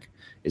Quebec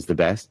is the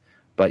best.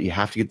 But you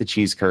have to get the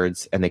cheese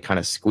curds, and they kind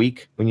of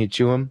squeak when you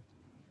chew them.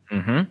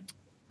 Mm-hmm.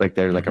 Like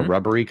they're like a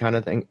rubbery kind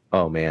of thing.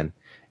 Oh man.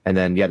 And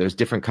then, there's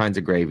different kinds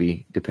of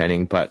gravy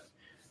depending, but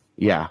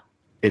yeah,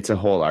 it's a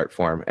whole art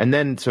form. And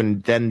then,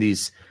 then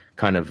these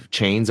kind of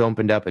chains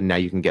opened up, and now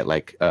you can get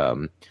like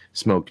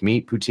smoked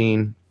meat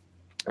poutine,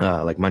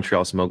 like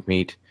Montreal smoked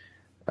meat,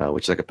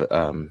 which is like a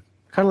kind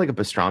of like a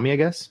pastrami, I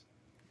guess.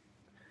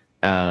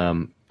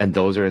 And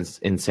those are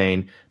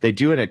insane. They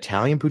do an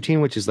Italian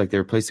poutine, which is like they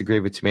replace the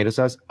gravy with tomato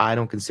sauce. I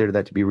don't consider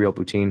that to be real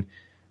poutine.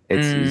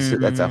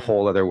 That's a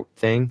whole other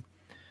thing.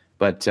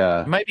 But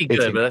it might be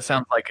good, but that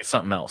sounds like it's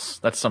something else.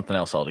 That's something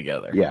else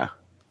altogether.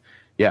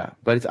 Yeah.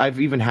 But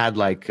I've even had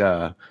like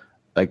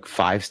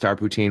 5-star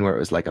poutine where it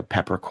was like a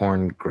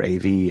peppercorn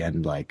gravy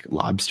and like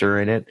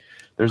lobster in it.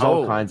 There's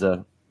all kinds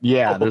of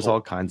there's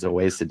all kinds of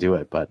ways to do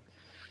it, but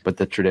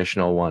the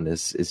traditional one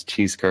is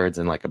cheese curds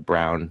and like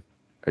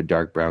a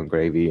dark brown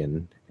gravy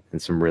and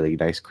some really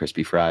nice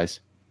crispy fries.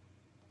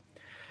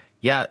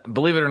 Yeah,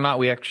 believe it or not,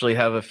 we actually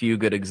have a few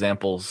good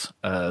examples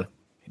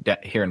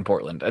here in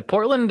Portland.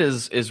 Portland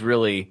is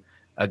really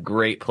a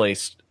great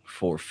place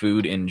for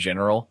food in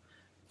general.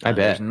 I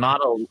bet.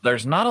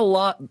 There's not a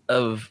lot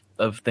of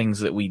things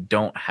that we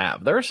don't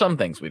have. There are some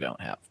things we don't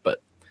have,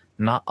 but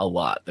not a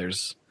lot.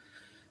 There's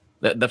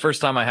the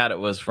first time I had it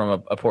was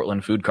from a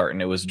Portland food cart,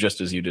 and it was just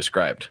as you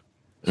described.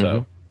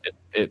 So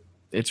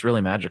it's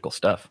really magical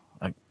stuff.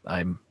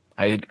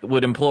 I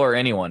would implore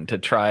anyone to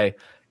try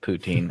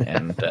poutine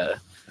and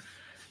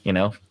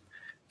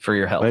for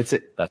your health.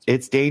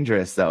 It's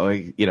dangerous though.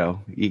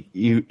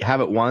 You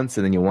have it once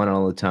and then you want it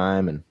all the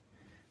time, and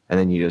and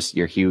then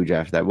you're huge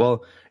after that.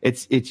 Well,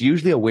 it's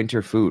usually a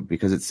winter food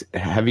because it's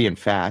heavy in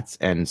fats,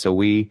 and so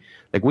we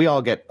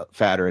all get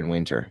fatter in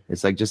winter.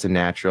 It's like just a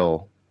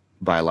natural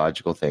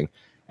biological thing.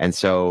 And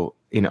so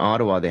in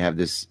Ottawa, they have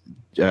this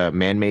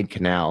man-made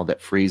canal that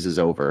freezes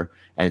over,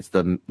 and it's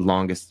the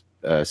longest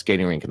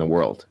skating rink in the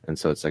world. And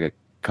so it's like a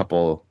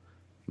couple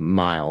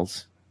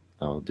miles.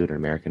 I'll do it in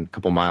American. A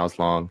couple miles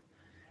long.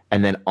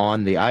 And then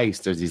on the ice,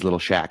 there's these little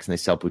shacks, and they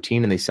sell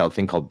poutine, and they sell a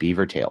thing called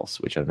beaver tails,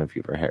 which I don't know if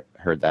you've ever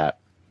heard that.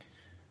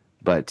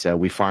 But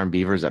we farm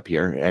beavers up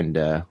here,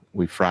 and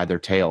we fry their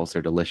tails.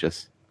 They're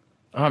delicious.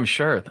 Oh, I'm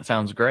sure. That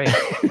sounds great.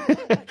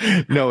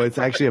 No, it's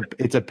actually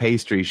it's a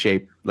pastry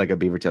shaped like a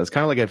beaver tail. It's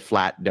kind of like a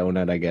flat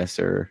donut, I guess.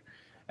 And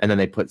then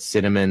they put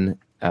cinnamon,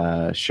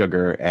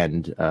 sugar,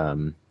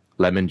 and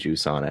lemon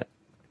juice on it,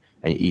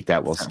 and you eat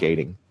that while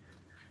skating.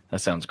 That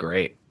sounds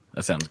great.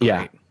 That sounds great.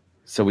 Yeah.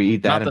 So we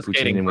eat that Not in the poutine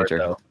skating in part,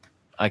 winter. though.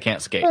 I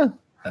can't skate.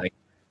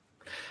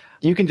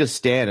 You can just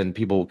stand and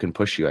people can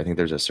push you. I think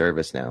there's a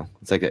service now.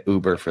 It's like an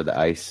Uber for the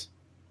ice.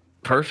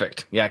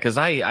 Perfect. Yeah, because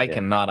I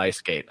cannot ice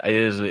skate.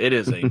 It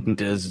is a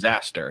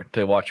disaster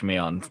to watch me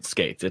on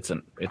skates. It's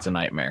a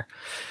nightmare.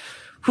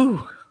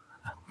 Whew.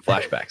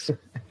 Flashbacks.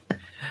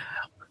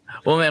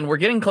 Well, man, we're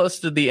getting close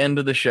to the end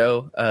of the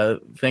show.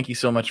 Thank you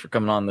so much for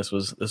coming on. This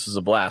was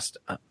a blast.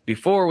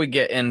 Before we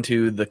get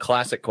into the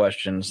classic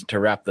questions to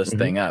wrap this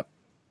thing up,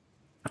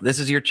 this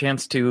is your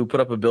chance to put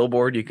up a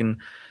billboard. You can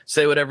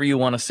say whatever you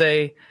want to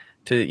say.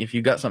 If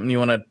you got something you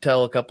want to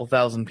tell a couple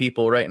thousand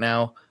people right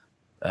now,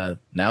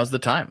 now's the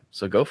time.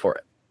 So go for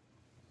it.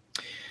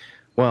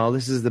 Well,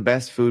 this is the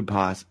best food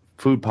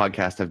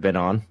podcast I've been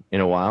on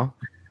in a while.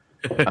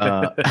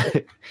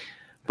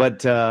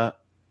 But I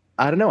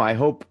don't know. I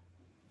hope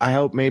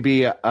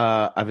maybe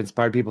I've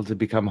inspired people to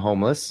become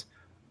homeless,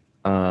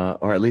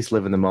 or at least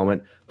live in the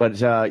moment. But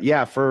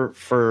yeah,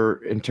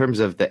 for in terms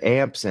of the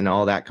amps and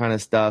all that kind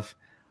of stuff,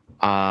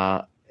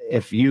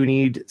 if you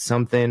need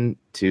something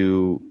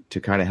to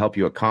kind of help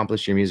you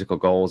accomplish your musical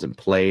goals and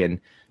play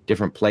in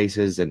different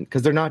places, and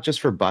because they're not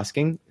just for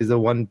busking, is the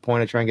one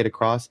point I try and get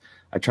across.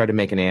 I try to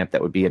make an amp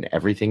that would be an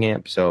everything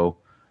amp. So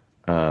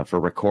for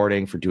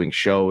recording, for doing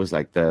shows,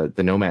 like the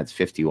Nomad's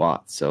 50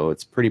 watts, so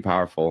it's pretty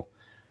powerful.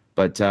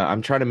 But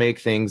I'm trying to make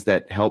things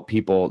that help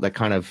people, that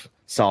kind of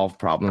solve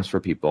problems for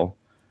people.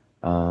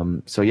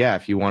 So yeah,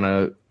 if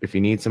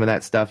you need some of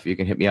that stuff, you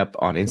can hit me up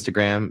on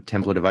Instagram,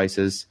 Templo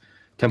Devices,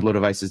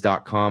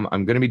 templodevices.com.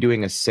 I'm going to be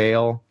doing a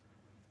sale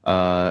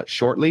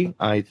shortly.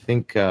 I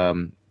think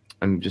I'm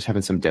just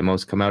having some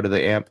demos come out of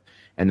the amp,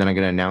 and then I'm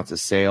going to announce a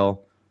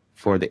sale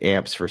for the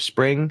amps for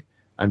spring.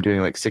 I'm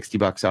doing like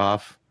 $60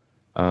 off.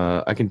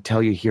 I can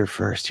tell you here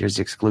first. Here's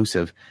the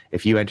exclusive.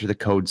 If you enter the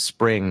code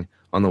SPRING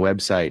on the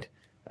website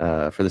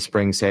for the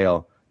spring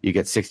sale, you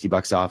get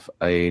 $60 off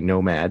a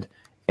Nomad.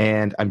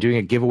 And I'm doing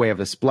a giveaway of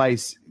the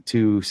Splice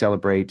to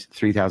celebrate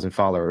 3,000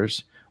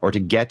 followers, or to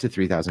get to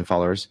 3,000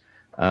 followers.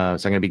 So I'm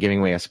going to be giving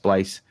away a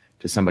Splice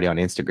to somebody on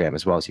Instagram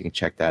as well, so you can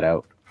check that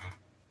out.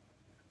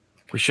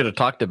 We should have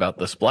talked about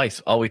the Splice.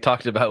 All we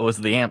talked about was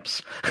the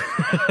amps.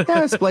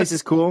 Yeah, Splice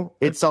is cool.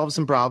 It solves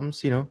some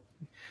problems,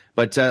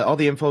 But all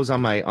the info's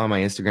on my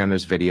Instagram.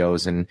 There's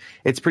videos, and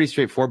it's pretty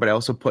straightforward. But I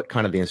also put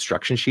kind of the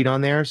instruction sheet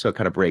on there, so it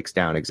kind of breaks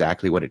down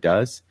exactly what it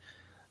does.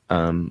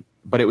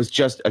 But it was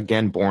just,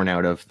 again, born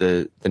out of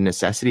the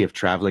necessity of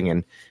traveling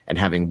and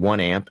having one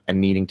amp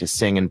and needing to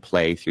sing and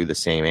play through the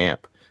same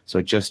amp. So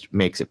it just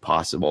makes it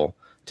possible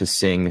to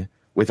sing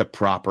with a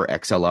proper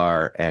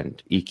XLR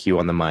and EQ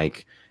on the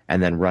mic,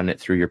 and then run it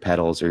through your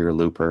pedals or your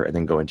looper, and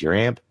then go into your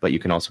amp. But you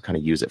can also kind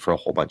of use it for a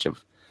whole bunch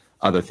of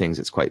other things.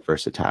 It's quite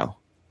versatile.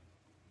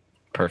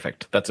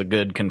 Perfect. That's a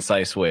good,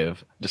 concise way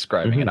of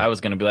describing it. I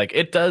was going to be like,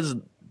 it's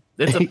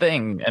a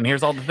thing, and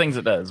here's all the things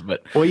it does.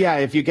 But well, yeah,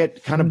 if you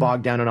get kind of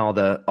bogged down on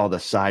all the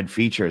side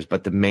features,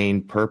 but the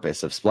main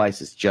purpose of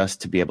Splice is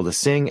just to be able to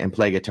sing and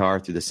play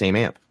guitar through the same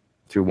amp,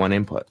 through one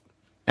input,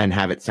 and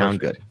have it sound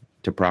good,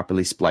 to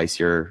properly splice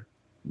your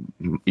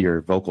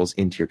vocals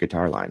into your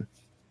guitar line.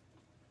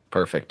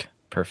 Perfect.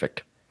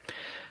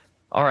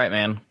 All right,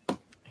 man.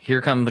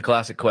 Here come the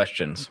classic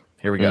questions.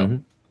 Here we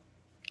go.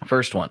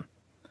 First one.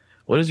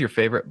 What is your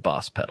favorite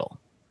Boss pedal?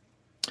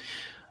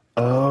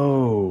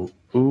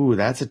 Ooh,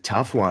 that's a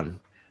tough one.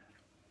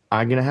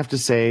 I'm going to have to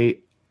say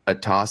a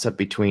toss-up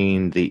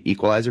between the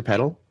equalizer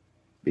pedal,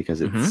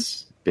 because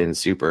it's been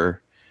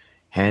super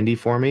handy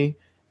for me,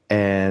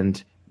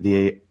 and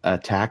the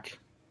attack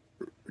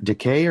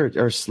decay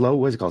or slow,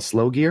 what's it called?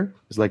 Slow gear?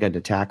 It's like an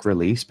attack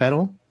release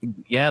pedal.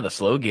 Yeah, the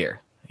slow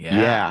gear.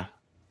 Yeah.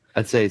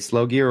 I'd say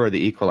slow gear or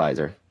the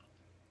equalizer.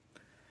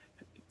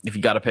 If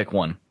you got to pick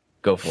one,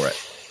 go for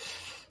it.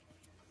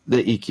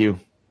 The EQ.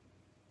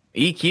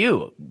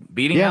 EQ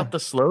beating out the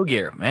slow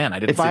gear. Man, I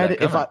didn't see that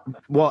coming.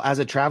 Well, as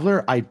a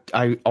traveler, I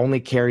only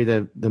carry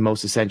the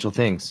most essential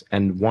things,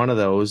 and one of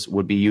those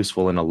would be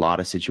useful in a lot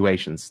of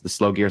situations. The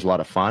slow gear is a lot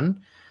of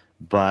fun,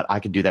 but I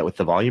could do that with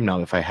the volume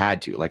now if I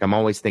had to. Like, I'm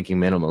always thinking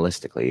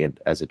minimalistically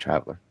as a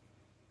traveler.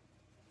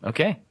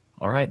 Okay.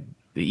 All right.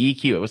 The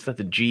EQ. Was that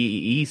the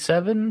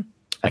GE7?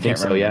 I can't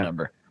remember the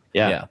number.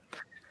 Yeah.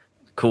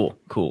 Cool.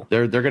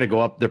 They're gonna go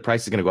up. Their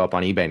price is gonna go up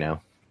on eBay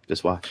now.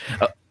 Just watch.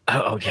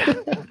 Oh yeah,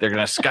 they're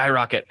gonna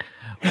skyrocket.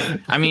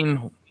 I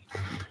mean,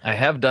 I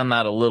have done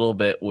that a little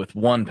bit with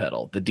one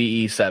pedal, the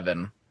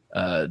DE7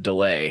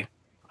 delay.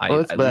 I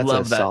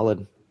love that.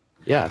 Solid.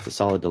 Yeah, it's a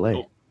solid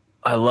delay.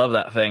 I love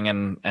that thing,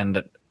 and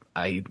the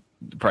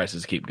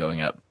prices keep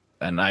going up,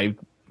 and I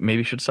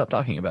maybe should stop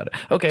talking about it.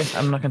 Okay,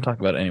 I'm not going to talk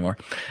about it anymore.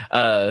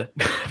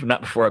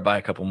 Not before I buy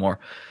a couple more.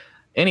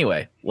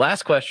 Anyway,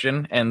 last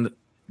question, and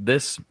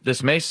this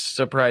may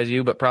surprise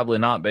you, but probably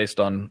not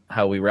based on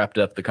how we wrapped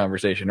up the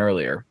conversation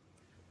earlier.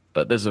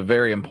 But this is a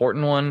very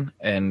important one,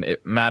 and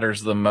it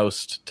matters the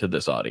most to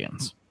this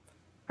audience.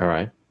 All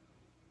right.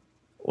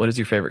 What is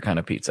your favorite kind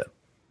of pizza?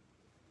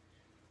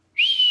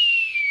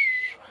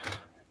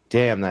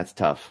 Damn, that's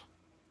tough.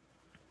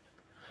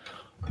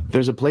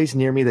 There's a place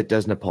near me that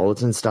does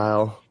Neapolitan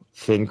style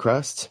thin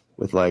crust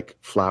with like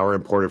flour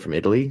imported from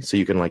Italy, so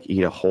you can like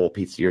eat a whole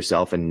pizza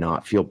yourself and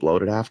not feel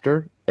bloated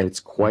after, and it's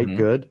quite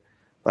good.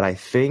 But I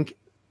think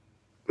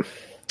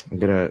I'm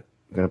gonna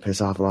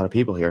piss off a lot of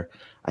people here.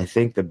 I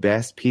think the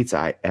best pizza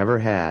I ever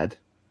had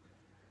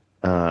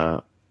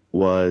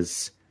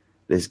was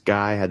this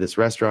guy had this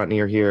restaurant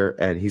near here,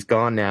 and he's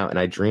gone now, and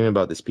I dream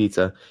about this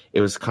pizza.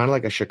 It was kind of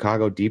like a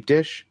Chicago deep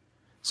dish.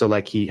 So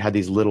like he had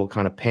these little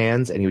kind of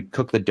pans, and he would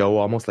cook the dough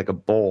almost like a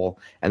bowl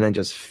and then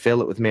just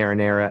fill it with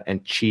marinara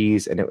and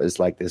cheese. And it was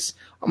like this,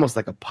 almost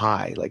like a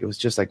pie. Like it was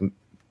just like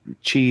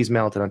cheese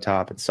melted on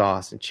top and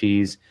sauce and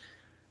cheese.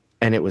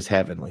 And it was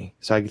heavenly.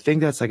 So I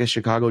think that's like a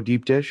Chicago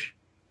deep dish.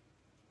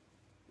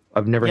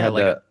 I've never had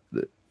like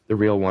the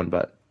real one,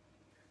 but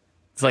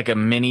it's like a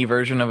mini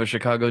version of a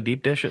Chicago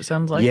deep dish, it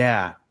sounds like.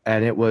 Yeah.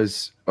 And it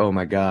was, oh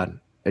my God,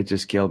 it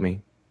just killed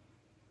me.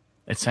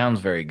 It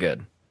sounds very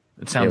good.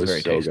 It sounds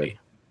very tasty. Good.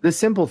 The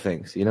simple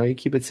things, you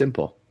keep it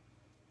simple.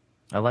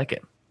 I like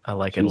it. I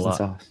like it a lot.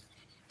 Sauce.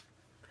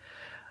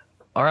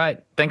 All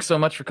right. Thanks so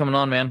much for coming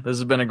on, man. This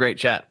has been a great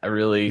chat. I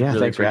really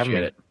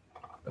appreciate it.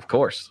 Of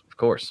course.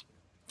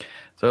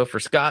 So for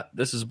Scott,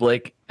 this is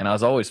Blake. And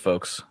as always,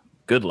 folks,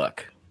 good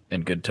luck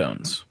and good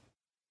tones.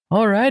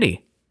 All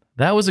righty.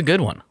 That was a good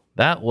one.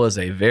 That was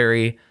a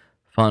very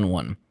fun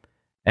one.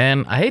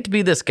 And I hate to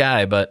be this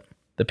guy, but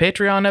the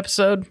Patreon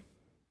episode,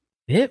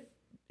 it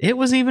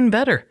was even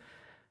better.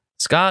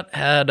 Scott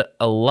had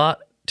a lot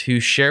to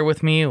share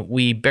with me.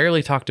 We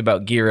barely talked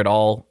about gear at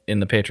all in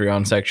the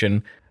Patreon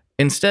section.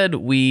 Instead,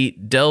 we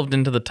delved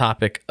into the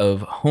topic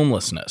of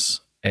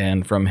homelessness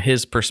and from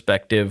his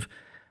perspective,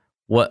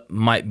 what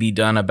might be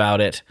done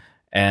about it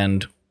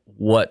and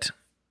what,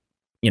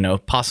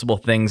 possible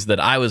things that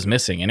I was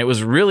missing. And it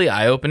was really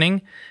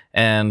eye-opening.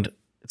 And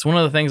it's one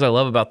of the things I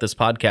love about this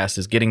podcast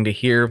is getting to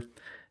hear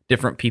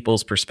different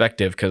people's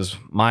perspective, because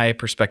my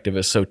perspective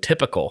is so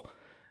typical,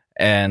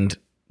 and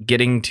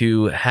getting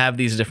to have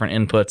these different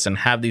inputs and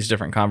have these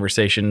different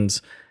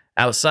conversations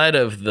outside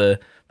of the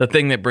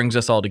thing that brings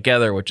us all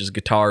together, which is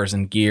guitars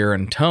and gear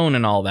and tone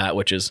and all that,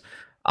 which is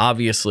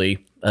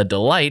obviously a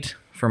delight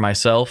for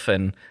myself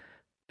and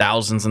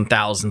thousands and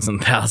thousands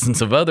and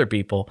thousands of other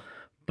people.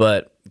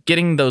 But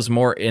getting those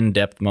more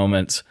in-depth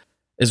moments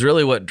is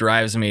really what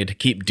drives me to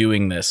keep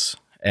doing this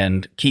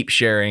and keep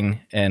sharing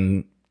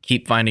and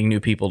keep finding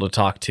new people to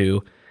talk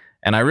to.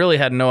 And I really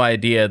had no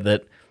idea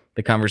that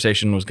the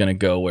conversation was going to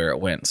go where it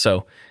went.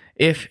 So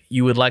if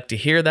you would like to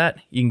hear that,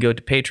 you can go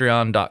to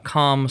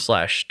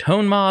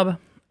patreon.com/tonemob.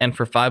 And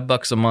for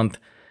 $5 a month,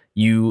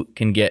 you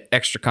can get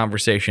extra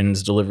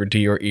conversations delivered to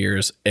your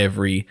ears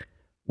every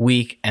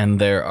week. And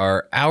there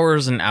are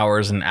hours and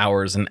hours and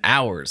hours and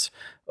hours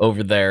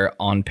over there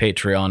on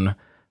Patreon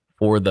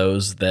for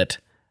those that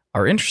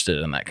are interested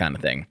in that kind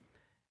of thing.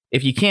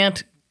 If you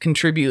can't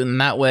contribute in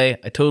that way,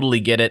 I totally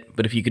get it.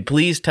 But if you could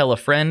please tell a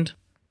friend.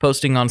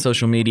 Posting on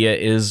social media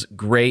is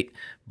great,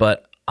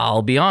 but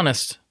I'll be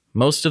honest,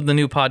 most of the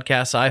new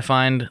podcasts I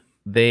find,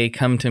 they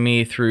come to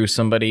me through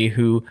somebody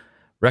who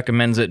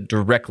recommends it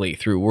directly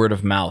through word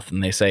of mouth,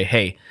 and they say,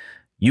 hey,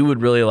 you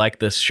would really like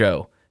this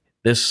show.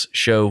 This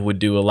show would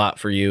do a lot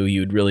for you.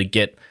 You'd really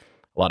get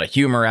a lot of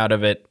humor out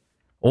of it,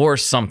 or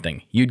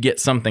something. You'd get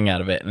something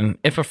out of it. And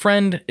if a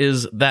friend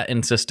is that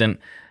insistent,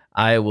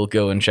 I will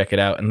go and check it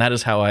out, and that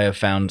is how I have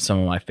found some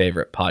of my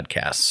favorite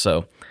podcasts.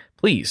 So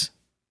please,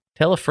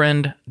 tell a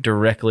friend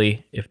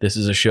directly if this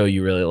is a show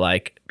you really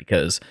like,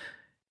 because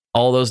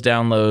all those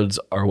downloads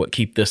are what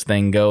keep this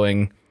thing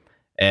going,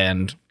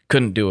 and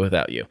couldn't do it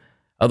without you.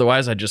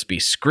 Otherwise, I'd just be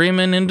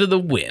screaming into the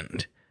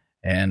wind.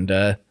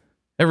 And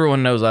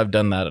everyone knows I've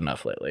done that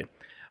enough lately.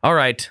 All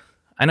right.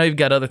 I know you've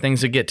got other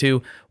things to get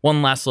to.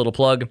 One last little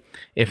plug.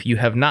 If you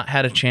have not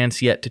had a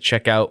chance yet to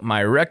check out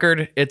my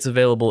record, it's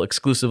available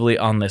exclusively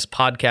on this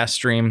podcast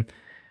stream.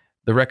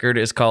 The record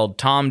is called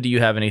Tom, Do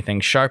You Have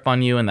Anything Sharp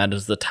on You? And that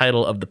is the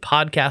title of the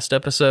podcast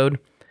episode.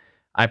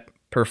 I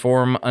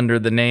perform under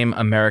the name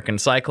American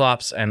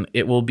Cyclops, and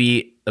it will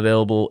be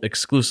available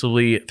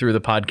exclusively through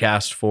the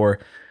podcast for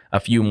a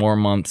few more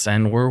months.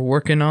 And we're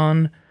working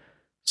on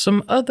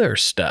some other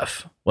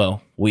stuff.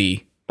 Well,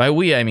 by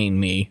we, I mean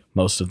me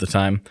most of the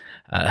time.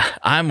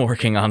 I'm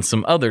working on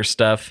some other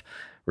stuff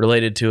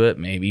related to it,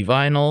 maybe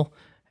vinyl.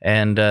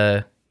 And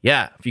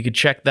yeah, if you could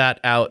check that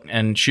out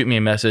and shoot me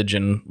a message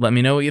and let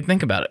me know what you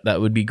think about it,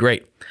 that would be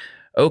great.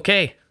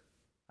 Okay,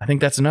 I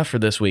think that's enough for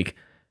this week.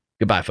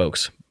 Goodbye,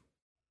 folks.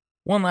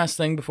 One last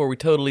thing before we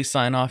totally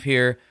sign off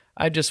here.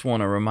 I just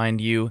want to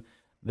remind you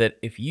that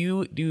if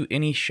you do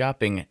any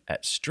shopping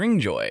at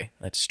Stringjoy,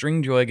 that's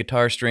Stringjoy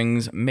guitar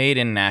strings made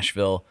in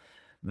Nashville,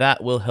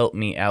 that will help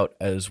me out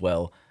as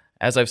well.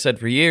 As I've said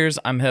for years,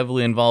 I'm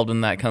heavily involved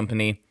in that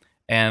company,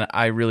 and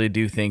I really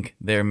do think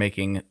they're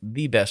making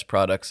the best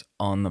products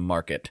on the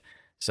market.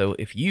 So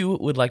if you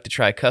would like to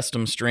try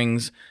custom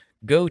strings,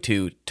 go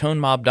to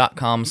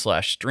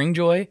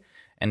tonemob.com/stringjoy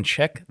and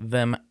check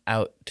them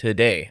out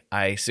today.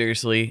 I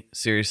seriously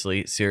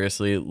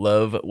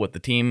love what the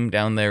team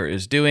down there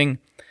is doing.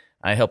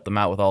 I help them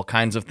out with all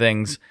kinds of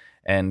things,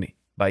 and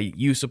by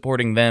you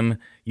supporting them,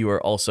 you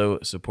are also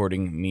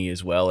supporting me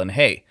as well. And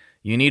hey,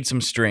 you need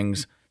some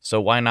strings, so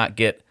why not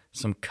get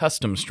some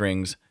custom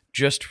strings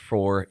just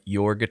for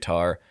your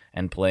guitar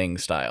and playing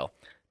style?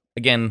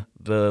 Again,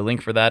 the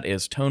link for that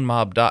is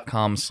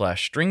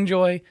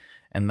tonemob.com/stringjoy,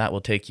 and that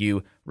will take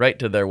you right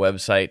to their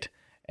website,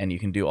 and you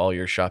can do all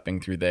your shopping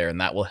through there, and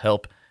that will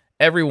help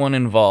everyone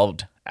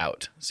involved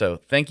out.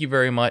 So thank you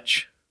very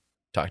much.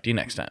 Talk to you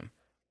next time.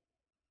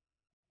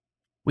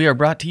 We are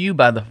brought to you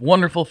by the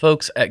wonderful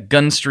folks at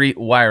Gun Street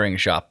Wiring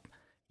Shop.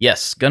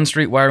 Yes, Gun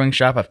Street Wiring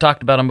Shop. I've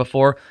talked about them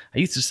before. I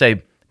used to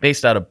say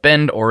based out of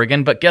Bend,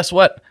 Oregon, but guess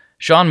what?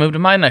 Sean moved to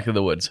my neck of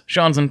the woods.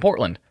 Sean's in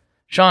Portland.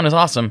 Sean is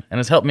awesome and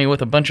has helped me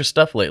with a bunch of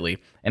stuff lately.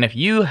 And if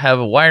you have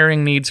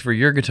wiring needs for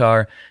your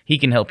guitar, he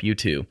can help you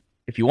too.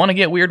 If you want to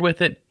get weird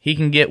with it, he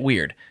can get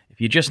weird. If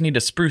you just need to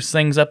spruce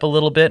things up a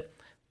little bit,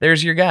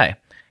 there's your guy.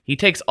 He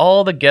takes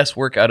all the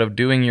guesswork out of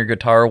doing your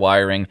guitar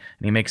wiring,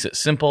 and he makes it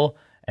simple,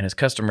 and his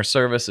customer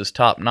service is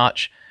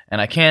top-notch,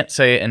 and I can't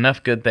say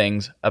enough good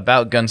things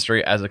about Gun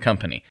Street as a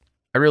company.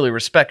 I really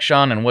respect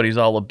Sean and what he's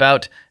all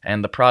about,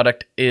 and the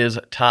product is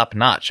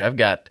top-notch. I've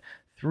got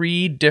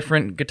 3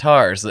 different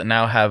guitars that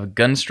now have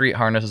Gun Street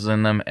harnesses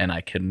in them, and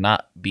I could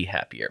not be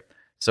happier.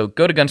 So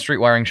go to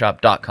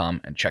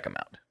gunstreetwiringshop.com and check them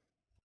out.